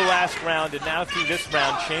end of the last round and now through this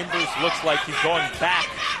round, Chambers looks like he's going back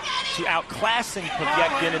to outclassing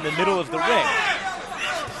Povetkin in the middle of the ring.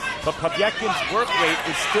 But Povetkin's work rate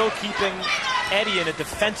is still keeping Eddie in a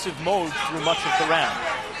defensive mode through much of the round.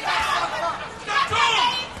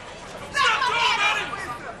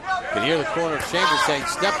 You can hear the corner of Chambers saying,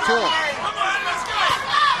 step to him.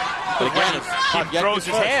 But again, if he throws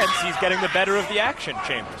his hands, he's getting the better of the action,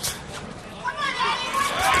 Chambers.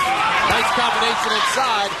 Nice combination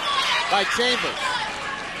inside by Chambers.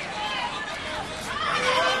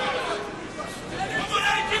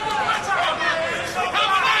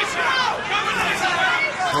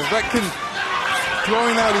 Povetkin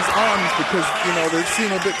throwing out his arms because, you know, they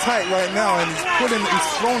seem a bit tight right now, and he's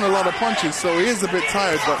thrown a lot of punches, so he is a bit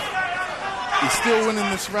tired, but he's still winning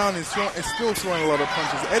this round. He's still throwing a lot of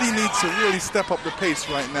punches. Eddie needs to really step up the pace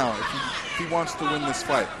right now if he wants to win this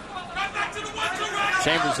fight.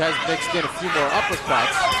 Chambers has mixed in a few more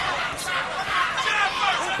uppercuts.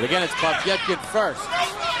 But again, it's Povetkin first.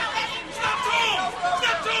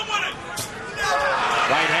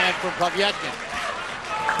 Right hand from Povetkin.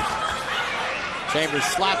 Chambers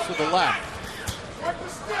slaps with the left.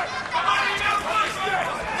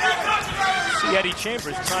 See Eddie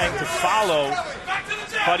Chambers trying to follow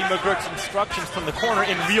Buddy McGirt's instructions from the corner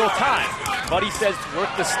in real time. Buddy says,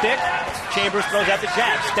 work the stick. Chambers throws out the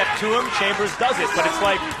jab. Step to him, Chambers does it. But it's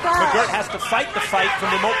like McGirt has to fight the fight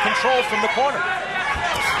from remote control from the corner.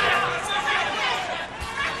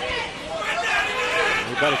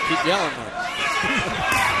 You better keep yelling, though.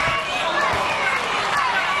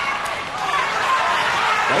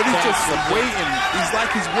 Eddie's just waiting. He's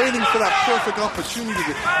waiting for that perfect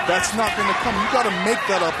opportunity. That's not going to come. You got to make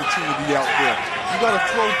that opportunity out there. You got to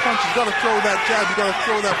throw punches. You got to throw that jab. You got to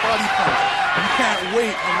throw that body punch. You can't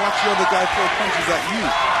wait and watch the other guy throw punches at you.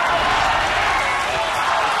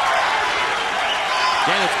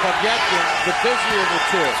 Again, it's Povetkin, the busier of the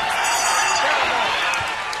two.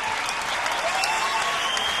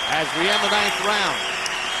 As we end the 9th round.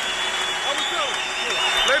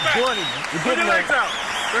 Lay back. Put your legs out.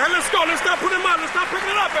 Now, let's go. Let's not put him out. Let's not pick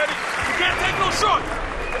it up, Eddie. You can't take no short.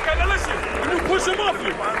 Okay, now listen. When you push him off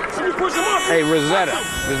you. Hey, Rosetta.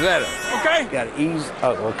 Okay? You gotta ease.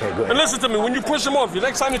 Oh, okay, go ahead. And listen to me. When you push him off you,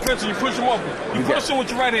 next time you catch him, you push him off you. You push him with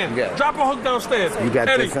your right hand. Drop a hook downstairs. You got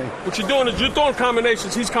Eddie, this thing? what you're doing is you're throwing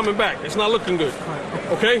combinations. He's coming back. It's not looking good.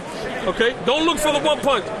 Okay? Okay? Don't look for the one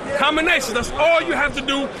punch. Combinations. That's all you have to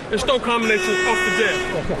do is throw combinations off the jab.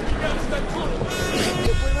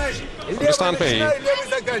 Understand me?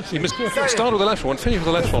 You must start with the left one, finish with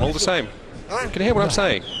the left one, all the same. Can you hear what I'm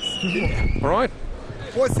saying? All right?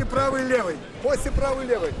 And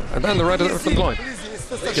then the right at the line.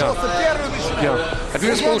 Yeah. Have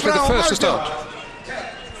you supposed to be the first to start?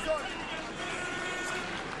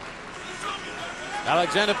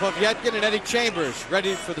 Alexander Povetkin and Eddie Chambers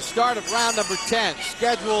ready for the start of round number 10,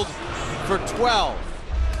 scheduled for 12.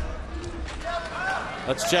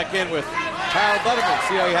 Let's check in with Harold Butterman,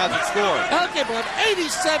 see how he has it scored. Okay, Bob,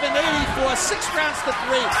 87-84, 6 rounds to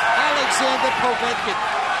 3. Alexander Povetkin.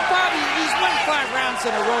 Bobby, he's won 5 rounds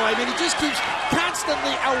in a row. I mean, he just keeps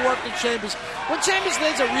constantly outworking Chambers. When Chambers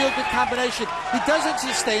lands a real good combination, he doesn't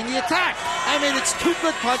sustain the attack. I mean, it's 2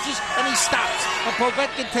 good punches, and he stops. And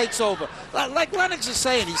Povetkin takes over. Like Lennox is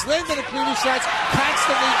saying, he's landing the cleaner shots,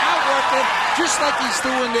 constantly outworking him, just like he's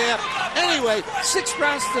doing there. Anyway, 6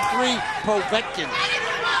 rounds to 3, Povetkin.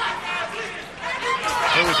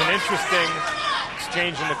 There was an interesting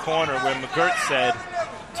exchange in the corner where McGirt said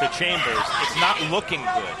to Chambers, it's not looking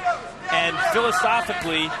good. And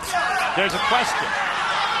philosophically, there's a question.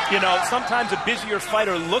 You know, sometimes a busier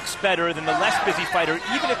fighter looks better than the less busy fighter,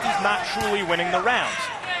 even if he's not truly winning the rounds.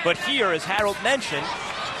 But here, as Harold mentioned,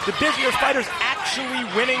 the busier fighter's actually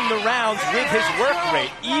winning the rounds with his work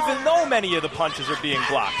rate, even though many of the punches are being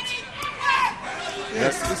blocked.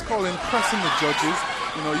 Yes, it's called impressing the judges.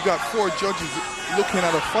 You know, you got 4 judges looking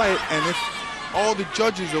at a fight, and if all the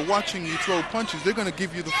judges are watching you throw punches, they're going to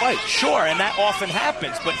give you the fight. Sure, and that often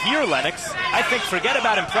happens. But here, Lennox, I think forget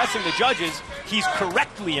about impressing the judges. He's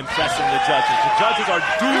correctly impressing the judges. The judges are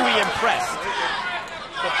duly impressed.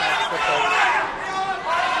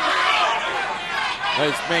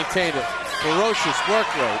 He's maintained a ferocious work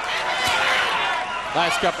rate.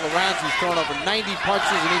 Last couple of rounds, he's thrown over 90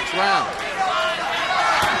 punches in each round.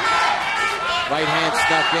 Right hand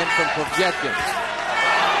snuck in from Povetkin.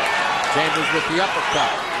 Chambers with the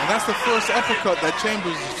uppercut. And that's the first uppercut that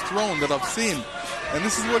Chambers has thrown that I've seen. And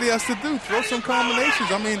this is what he has to do, throw some combinations.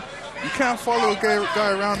 I mean, you can't follow a guy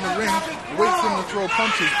around the ring, wait for him to throw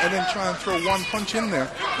punches, and then try and throw one punch in there.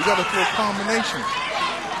 You got to throw combinations.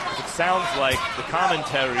 It sounds like the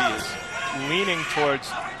commentary is leaning towards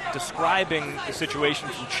describing the situation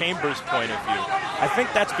from Chambers' point of view. I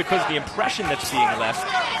think that's because the impression that's being left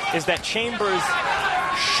is that Chambers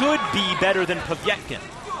should be better than Povetkin.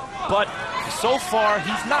 But so far,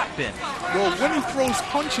 he's not been. Well, when he throws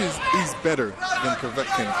punches, he's better than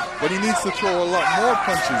Povetkin. But he needs to throw a lot more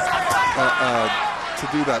punches to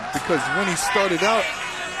do that. Because when he started out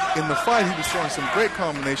in the fight, he was throwing some great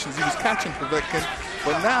combinations. He was catching Povetkin.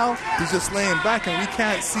 But now, he's just laying back, and we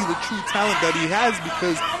can't see the true talent that he has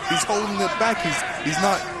because he's holding it back. He's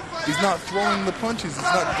not throwing the punches. He's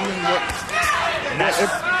not doing what...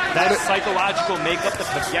 That psychological makeup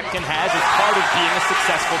that Povetkin has is part of being a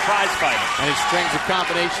successful prize fighter. And he strings a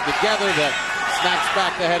combination together that snaps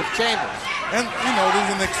back the head of Chambers. And, you know,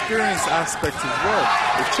 there's an experience aspect as well.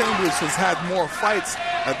 If Chambers has had more fights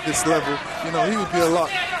at this level, you know, he would be a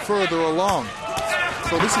lot further along.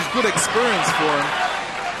 So this is good experience for him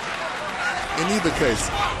in either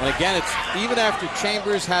case. And again, it's even after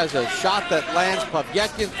Chambers has a shot that lands,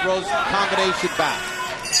 Povetkin throws the combination back.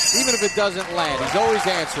 Even if it doesn't land, he's always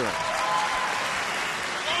answering.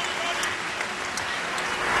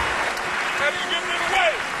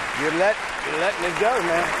 You're letting it go,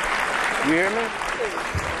 man. You hear me?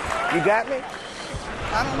 You got me?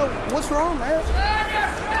 I don't know. What's wrong, man?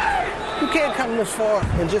 You can't come this far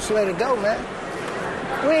and just let it go, man.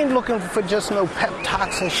 We ain't looking for just no pep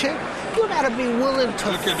talks and shit. You gotta be willing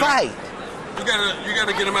to fight. You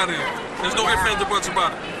gotta get him out of there. There's no ifs, ands, or buts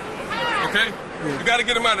about it. Okay? You gotta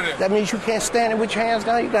get him out of there. That means you can't stand it with your hands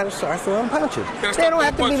down. You gotta start throwing punches. They don't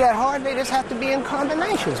have to be that hard. They just have to be in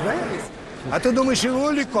combinations, man.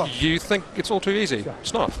 You think it's all too easy?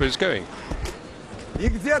 It's not, but it's going.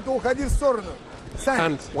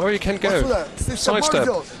 And where you can go, sidestep.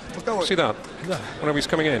 See that? Whenever he's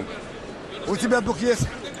coming in. You have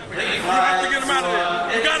to get him out of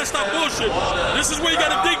there. You gotta stop bullshit. This is where you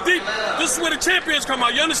gotta dig deep. This is where the champions come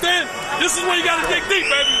out. You understand? This is where you gotta dig deep,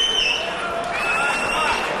 baby.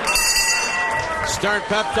 Stern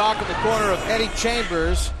pep talk in the corner of Eddie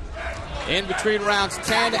Chambers in between rounds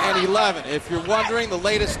 10 and 11. If you're wondering, the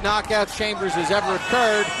latest knockout Chambers has ever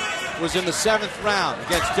occurred was in the 7th round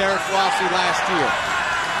against Derek Rossi last year.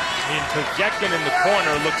 I mean, Povetkin in the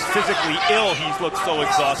corner looks physically ill. He looks so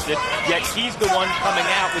exhausted, yet he's the one coming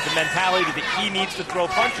out with the mentality that he needs to throw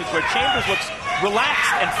punches, where Chambers looks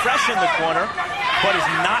relaxed and fresh in the corner, but is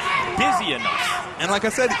not busy enough. And like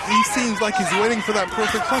I said, he seems like he's waiting for that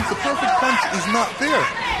perfect punch. The perfect punch is not there.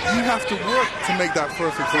 You have to work to make that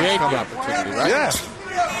perfect punch come. Opportunity, right? Yeah.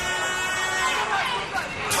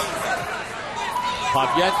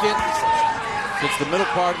 Povetkin, since the middle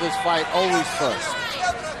part of this fight, always first.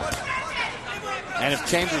 And if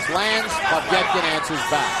Chambers lands, Povetkin answers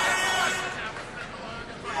back.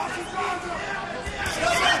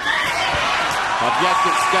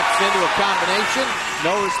 Povetkin steps into a combination.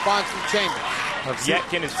 No response from Chambers.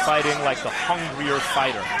 Povetkin is fighting like the hungrier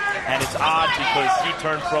fighter. And it's odd because he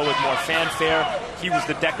turned pro with more fanfare. He was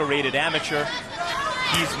the decorated amateur.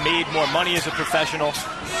 He's made more money as a professional.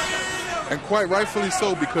 And quite rightfully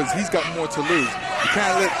so, because he's got more to lose. You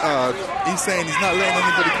can't let, he's saying he's not letting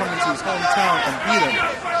anybody come into his hometown and beat him.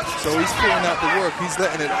 So he's pulling out the work. He's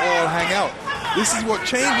letting it all hang out. This is what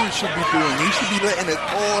Chambers should be doing. He should be letting it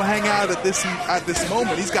all hang out at this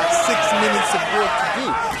moment. He's got 6 minutes of work to do.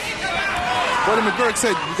 Buddy McGurk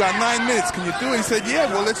said, "You got 9 minutes. Can you do it?" He said, "Yeah,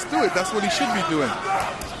 well, let's do it." That's what he should be doing.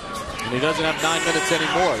 And he doesn't have 9 minutes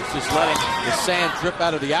anymore. He's just letting the sand drip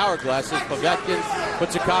out of the hourglass as Povetkin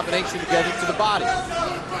puts a combination together to the body.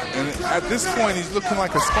 And at this point, he's looking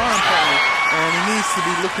like a sparring partner, and he needs to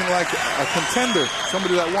be looking like a contender,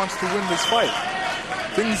 somebody that wants to win this fight.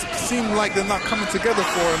 Things seem like they're not coming together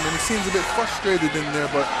for him, and he seems a bit frustrated in there.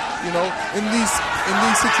 But you know, in these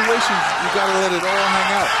situations, you got to let it all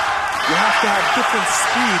hang out. You have to have different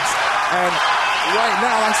speeds, and right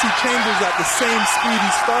now I see Chambers at the same speed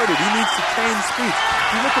he started. He needs to change speeds. If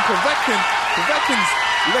you look at Povetkin, Povetkin's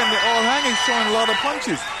letting it all hang. He's throwing a lot of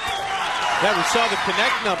punches. Yeah, we saw the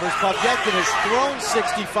connect numbers. Povetkin has thrown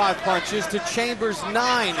 65 punches to Chambers 9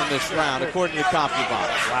 in this round, according to CompuBox.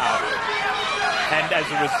 Wow. And as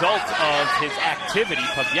a result of his activity,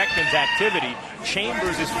 Povetkin's activity,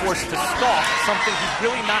 Chambers is forced to stalk, something he's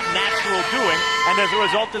really not natural doing. And as a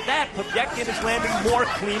result of that, Povetkin is landing more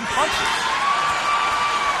clean punches.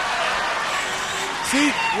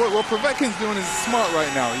 See, what Povetkin's doing is smart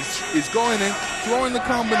right now. He's going in, throwing the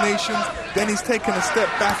combinations, then he's taking a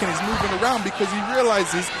step back and he's moving around because he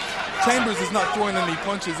realizes Chambers is not throwing any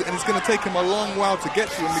punches, and it's going to take him a long while to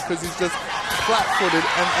get to him because he's just flat-footed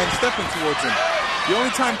and stepping towards him. The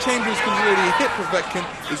only time Chambers can really hit Povetkin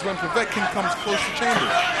is when Povetkin comes close to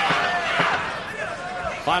Chambers.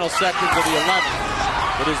 Final seconds of the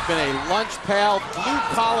 11th. It has been a lunch pail,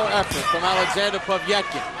 blue-collar effort from Alexander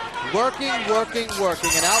Povetkin. Working, and outworking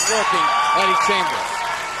Eddie Chambers.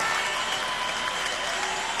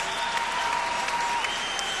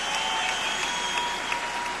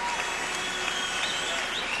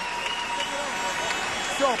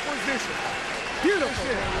 Все, position. Beautiful.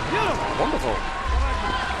 Beautiful. Wonderful.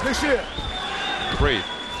 Дыши. Breathe.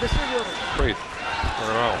 Дыши, Юра. Breathe.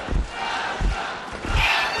 Very well.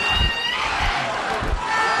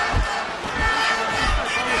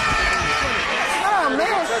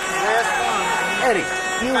 Eddie,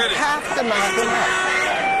 you have to knock him out.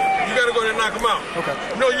 You gotta go there and knock him out. Okay.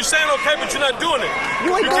 No, you're saying okay, but you're not doing it.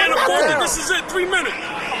 You ain't can't doing afford nothing. it. This is it. 3 minutes.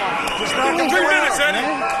 Just knock him 3 out, minutes, Eddie.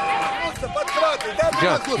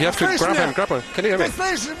 Yeah, you have to grab him. Can you hear me?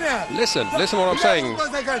 Listen what I'm saying.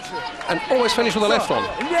 And always finish with the left one.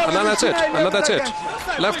 And then that's it.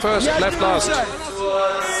 Left first, left last.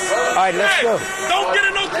 All right, let's go. Don't get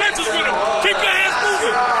in no clinches with him. Keep your hands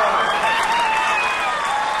moving.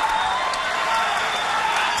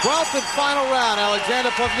 12th and final round, Alexander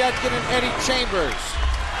Povetkin and Eddie Chambers.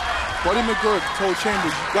 Buddy McGurk told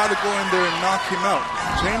Chambers, you got to go in there and knock him out.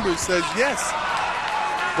 Chambers says yes.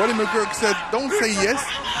 Buddy McGurk said, don't say yes.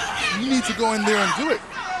 You need to go in there and do it.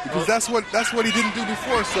 Because that's what he didn't do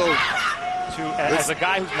before. So, as a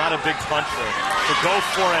guy who's not a big puncher, to go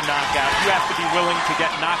for a knockout, you have to be willing to get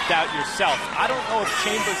knocked out yourself. I don't know if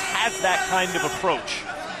Chambers has that kind of approach.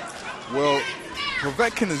 Well,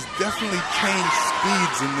 Povetkin has definitely changed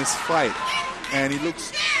speeds in this fight. And he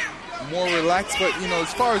looks more relaxed. But, you know,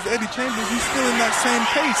 as far as Eddie Chambers, he's still in that same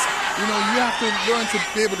pace. You know, you have to learn to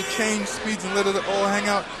be able to change speeds and let it all hang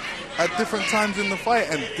out at different times in the fight.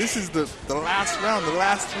 And this is the last round, the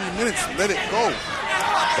last 3 minutes. Let it go.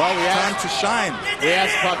 Well, time to shine. We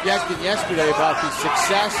asked Povetkin yesterday about the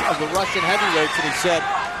success of the Russian heavyweights, and he said,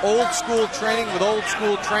 old school training with old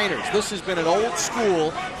school trainers. This has been an old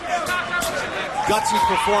school, gutsy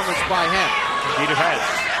performance by him. Indeed it has.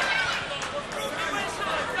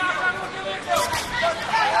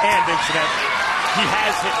 And incidentally, he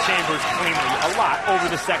has hit Chambers cleanly a lot over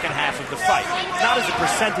the second half of the fight. Not as a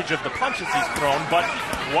percentage of the punches he's thrown, but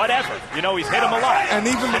whatever. You know, he's hit him a lot. And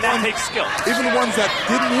that takes skill. Even the ones that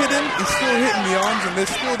didn't hit him, he's still hitting the arms, and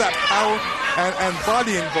there's still that power and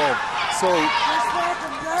body involved. So,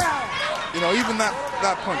 you know, even that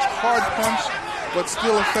punch, hard punch, but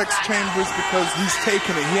still affects Chambers because he's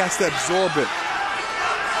taking it. He has to absorb it.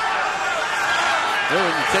 When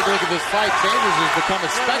you take a look at this fight, Chambers has become a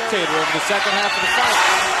spectator over the second half of the fight.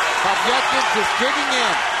 Povetkin just digging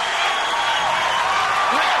in.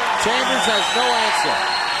 Chambers has no answer.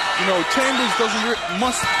 You know, Chambers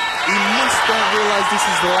must don't realize this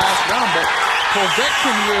is the last round, but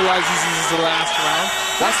Povetkin realizes this is the last round.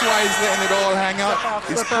 That's why he's letting it all hang out.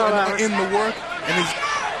 He's putting in the work, and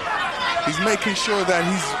he's making sure that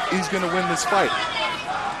he's going to win this fight.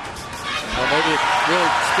 Well, maybe it really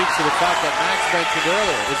speaks to the fact that Max mentioned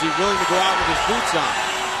earlier. Is he willing to go out with his boots on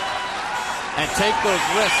and take those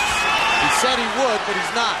risks? He said he would, but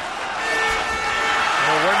he's not.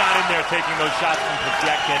 Well, we're not in there taking those shots from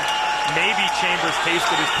Povetkin. Maybe Chambers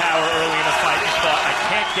tasted his power early in the fight and thought, I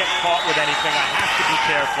can't get caught with anything. I have to be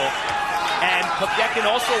careful. And Povetkin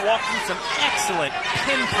also walked through some excellent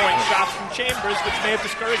pinpoint shots from Chambers, which may have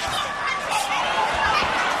discouraged him.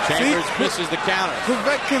 Chambers misses the counter.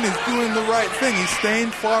 Povetkin is doing the right thing. He's staying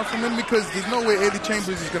far from him because there's no way Eddie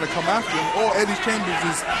Chambers is going to come after him. All Eddie Chambers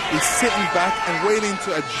is sitting back and waiting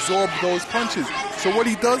to absorb those punches. So what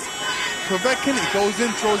he does, Povetkin, he goes in,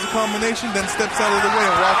 throws a combination, then steps out of the way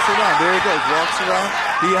and walks around. There he goes, walks around.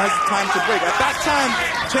 He has time to break. At that time,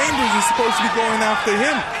 Chambers is supposed to be going after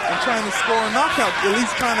him and trying to score a knockout, at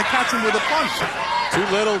least trying to catch him with a punch. Too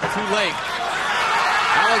little, too late.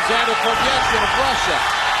 Alexander Povetkin of Russia.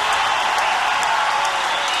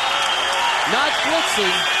 Not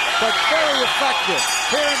blitzing, but very effective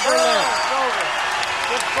here in Berlin.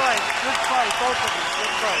 Good fight, both of them,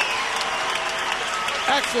 good fight.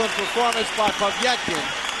 Excellent performance by Povetkin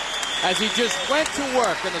as he just went to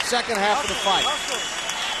work in the second half of the fight.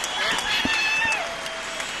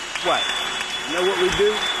 What? You know what we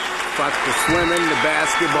do? Fuck the swimming, the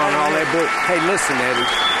basketball, and all that. But hey, listen, Eddie.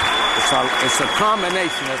 It's a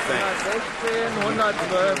combination of things.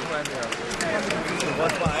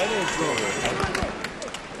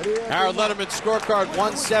 Harold Letterman's scorecard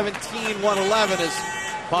 117-111 as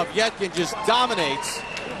Povetkin just dominates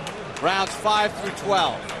rounds 5 through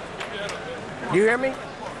 12. You hear me?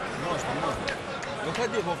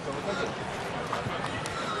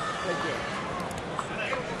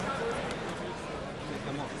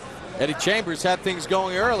 Eddie Chambers had things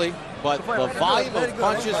going early, but the volume of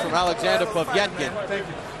punches from Alexander Povetkin,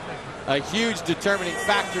 a huge determining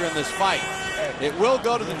factor in this fight. It will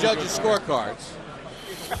go to the judges' scorecards.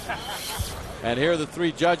 And here are the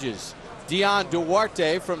three judges. Dion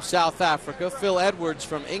Duarte from South Africa, Phil Edwards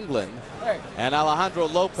from England, and Alejandro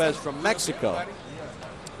Lopez from Mexico.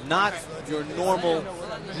 Not your normal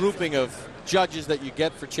grouping of judges that you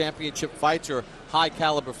get for championship fights or high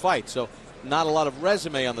caliber fights. So not a lot of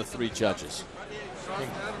resume on the three judges.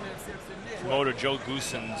 Promoter Joe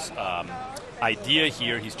Goossen's idea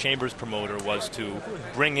here, he's Chambers' promoter, was to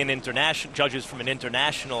bring in international judges from an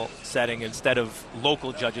international setting instead of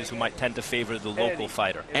local judges who might tend to favor the local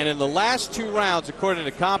fighter. And in the last two rounds, according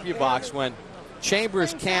to CompuBox, when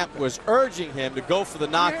Chambers' camp was urging him to go for the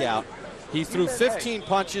knockout, he threw 15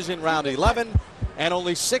 punches in round 11 and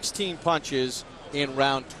only 16 punches in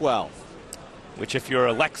round 12. Which, if you're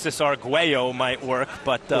Alexis Arguello, might work,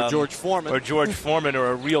 but or George Foreman. Or George Foreman,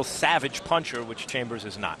 or a real savage puncher, which Chambers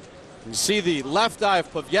is not. You see the left eye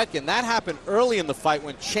of Povetkin. That happened early in the fight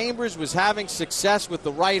when Chambers was having success with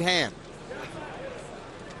the right hand.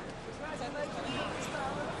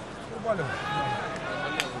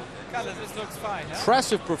 This looks fine, huh?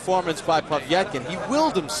 Impressive performance by Povetkin. He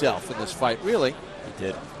willed himself in this fight, really. He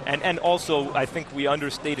did. And also, I think we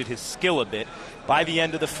understated his skill a bit. By the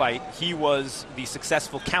end of the fight, he was the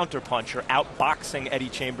successful counterpuncher, outboxing Eddie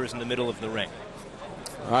Chambers in the middle of the ring.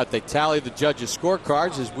 All right, they tally the judges'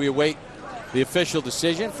 scorecards as we await the official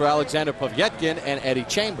decision for Alexander Povetkin and Eddie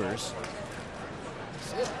Chambers.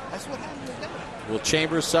 That's what happened to them. Will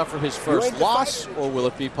Chambers suffer his first loss, or will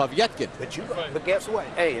it be Povetkin? But guess what?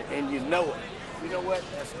 Hey, and you know it. You know what?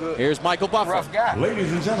 That's good. Here's Michael Buffer. Rough guy.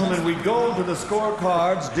 Ladies and gentlemen, we go to the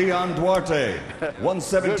scorecards. Dion Duarte,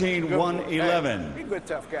 117-111. He's a good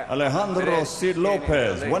tough guy. Alejandro Cid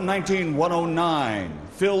Lopez, 119-109.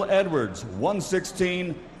 Phil Edwards,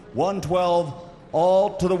 116-112.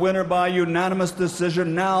 All to the winner by unanimous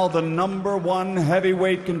decision. Now the #1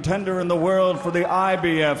 heavyweight contender in the world for the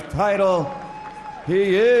IBF title.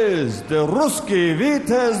 He is the Ruski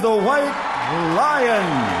Vitez, the white Lion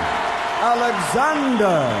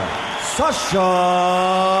Alexander Sasha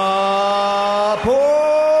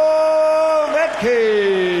Povetkin.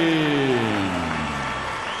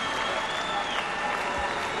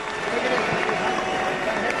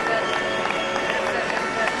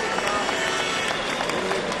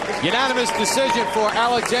 Unanimous decision for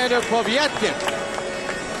Alexander Povetkin,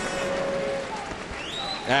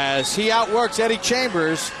 as he outworks Eddie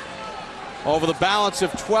Chambers over the balance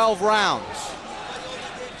of 12 rounds.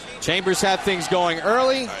 Chambers had things going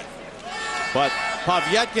early, but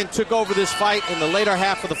Povetkin took over this fight in the later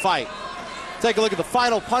half of the fight. Take a look at the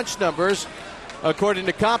final punch numbers according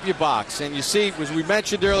to CompuBox, and you see, as we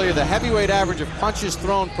mentioned earlier, the heavyweight average of punches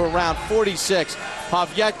thrown per round, 46.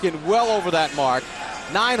 Povetkin well over that mark,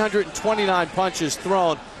 929 punches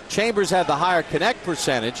thrown. Chambers had the higher connect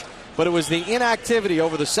percentage, but it was the inactivity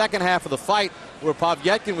over the second half of the fight where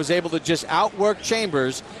Povetkin was able to just outwork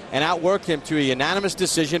Chambers and outwork him to a unanimous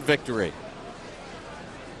decision victory.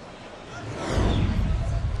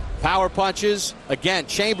 Power punches. Again,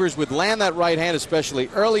 Chambers would land that right hand, especially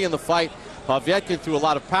early in the fight. Povetkin threw a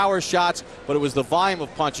lot of power shots, but it was the volume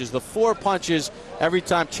of punches, the 4 punches every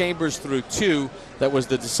time Chambers threw 2, that was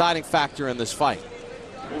the deciding factor in this fight.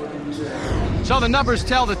 So the numbers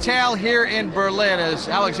tell the tale here in Berlin as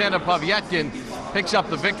Alexander Povetkin picks up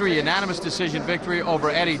the victory, unanimous decision victory over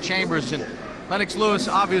Eddie Chambers. And Lennox Lewis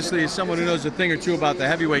obviously is someone who knows a thing or two about the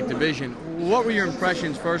heavyweight division. What were your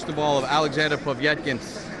impressions, first of all, of Alexander Povetkin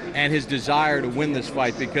and his desire to win this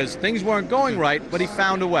fight? Because things weren't going right, but he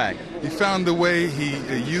found a way. He found a way, he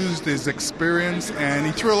used his experience, and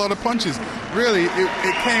he threw a lot of punches. Really,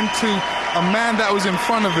 it came to a man that was in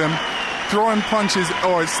front of him, throwing punches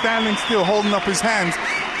or standing still, holding up his hands.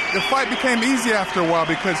 The fight became easy after a while,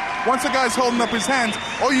 because once a guy's holding up his hands,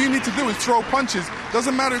 all you need to do is throw punches.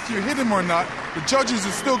 Doesn't matter if you hit him or not, the judges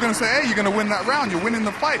are still going to say, hey, you're going to win that round, you're winning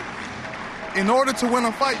the fight. In order to win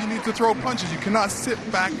a fight, you need to throw punches. You cannot sit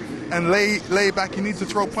back and lay back. You need to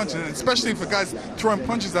throw punches, and especially if a guy's throwing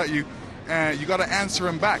punches at you, you got to answer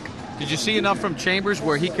him back. Did you see enough from Chambers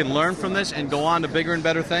where he can learn from this and go on to bigger and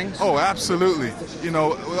better things? Oh, absolutely. You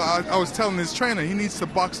know, I was telling his trainer he needs to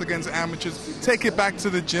box against amateurs, take it back to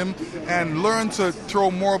the gym, and learn to throw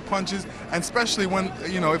more punches. And especially when,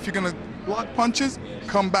 you know, if you're going to block punches,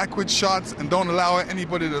 come back with shots and don't allow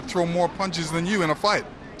anybody to throw more punches than you in a fight.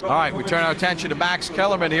 All right, we turn our attention to Max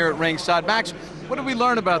Kellerman here at ringside. Max, what did we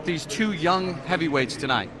learn about these two young heavyweights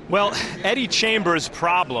tonight? Well, Eddie Chambers'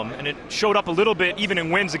 problem, and it showed up a little bit even in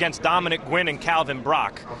wins against Dominic Gwynn and Calvin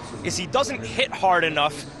Brock, is he doesn't hit hard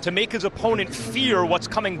enough to make his opponent fear what's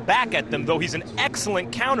coming back at them, though he's an excellent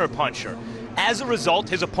counterpuncher. As a result,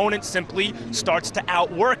 his opponent simply starts to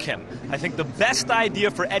outwork him. I think the best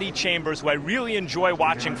idea for Eddie Chambers, who I really enjoy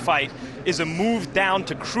watching fight, is a move down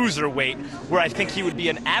to cruiserweight, where I think he would be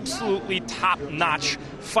an absolutely top-notch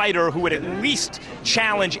fighter who would at least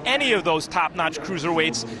challenge any of those top-notch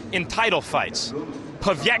cruiserweights in title fights.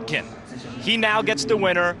 Povetkin, he now gets the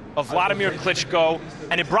winner of Vladimir Klitschko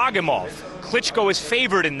and Ibragimov. Klitschko is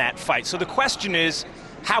favored in that fight, so the question is,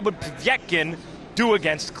 how would Povetkin do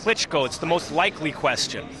against Klitschko? It's the most likely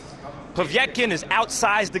question. Povetkin is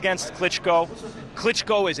outsized against Klitschko.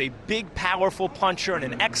 Klitschko is a big, powerful puncher and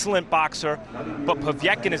an excellent boxer, but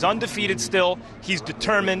Povetkin is undefeated still. He's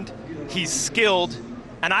determined, he's skilled,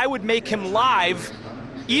 and I would make him live,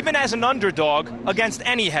 even as an underdog, against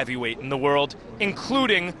any heavyweight in the world,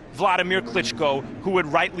 including Vladimir Klitschko, who would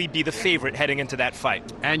rightly be the favorite heading into that fight.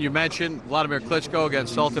 And you mentioned Vladimir Klitschko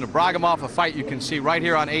against Sultan Ibragimov, a fight you can see right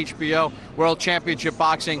here on HBO, World Championship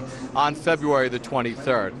Boxing on February the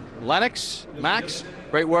 23rd. Lennox, Max,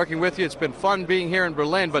 great working with you. It's been fun being here in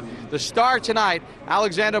Berlin, but the star tonight,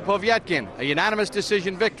 Alexander Povetkin, a unanimous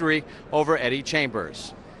decision victory over Eddie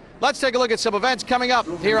Chambers. Let's take a look at some events coming up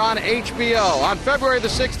here on HBO. On February the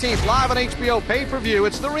 16th, live on HBO pay-per-view,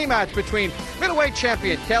 it's the rematch between middleweight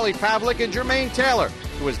champion Kelly Pavlik and Jermaine Taylor,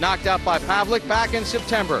 who was knocked out by Pavlik back in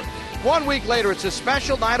September. 1 week later, it's a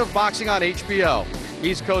special night of boxing on HBO.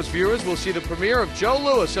 East Coast viewers will see the premiere of Joe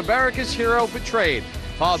Louis, America's Hero Betrayed,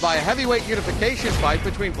 followed by a heavyweight unification fight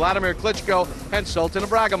between Vladimir Klitschko and Sultan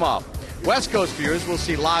Ibragimov. West Coast viewers will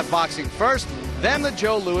see live boxing first, then the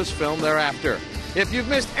Joe Louis film thereafter. If you've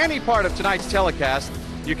missed any part of tonight's telecast,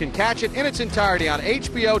 you can catch it in its entirety on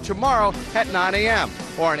HBO tomorrow at 9 a.m.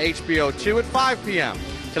 or on HBO 2 at 5 p.m.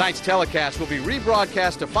 Tonight's telecast will be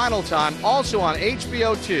rebroadcast to final time also on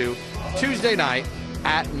HBO 2 Tuesday night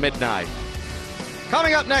at midnight.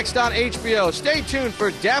 Coming up next on HBO, stay tuned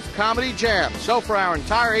for Def Comedy Jam. So for our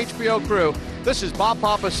entire HBO crew, this is Bob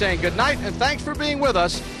Papa saying good night and thanks for being with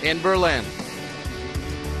us in Berlin.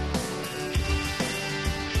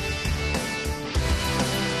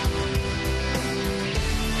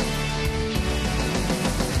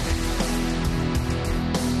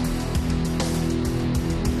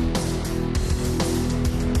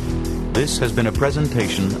 This has been a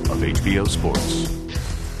presentation of HBO Sports.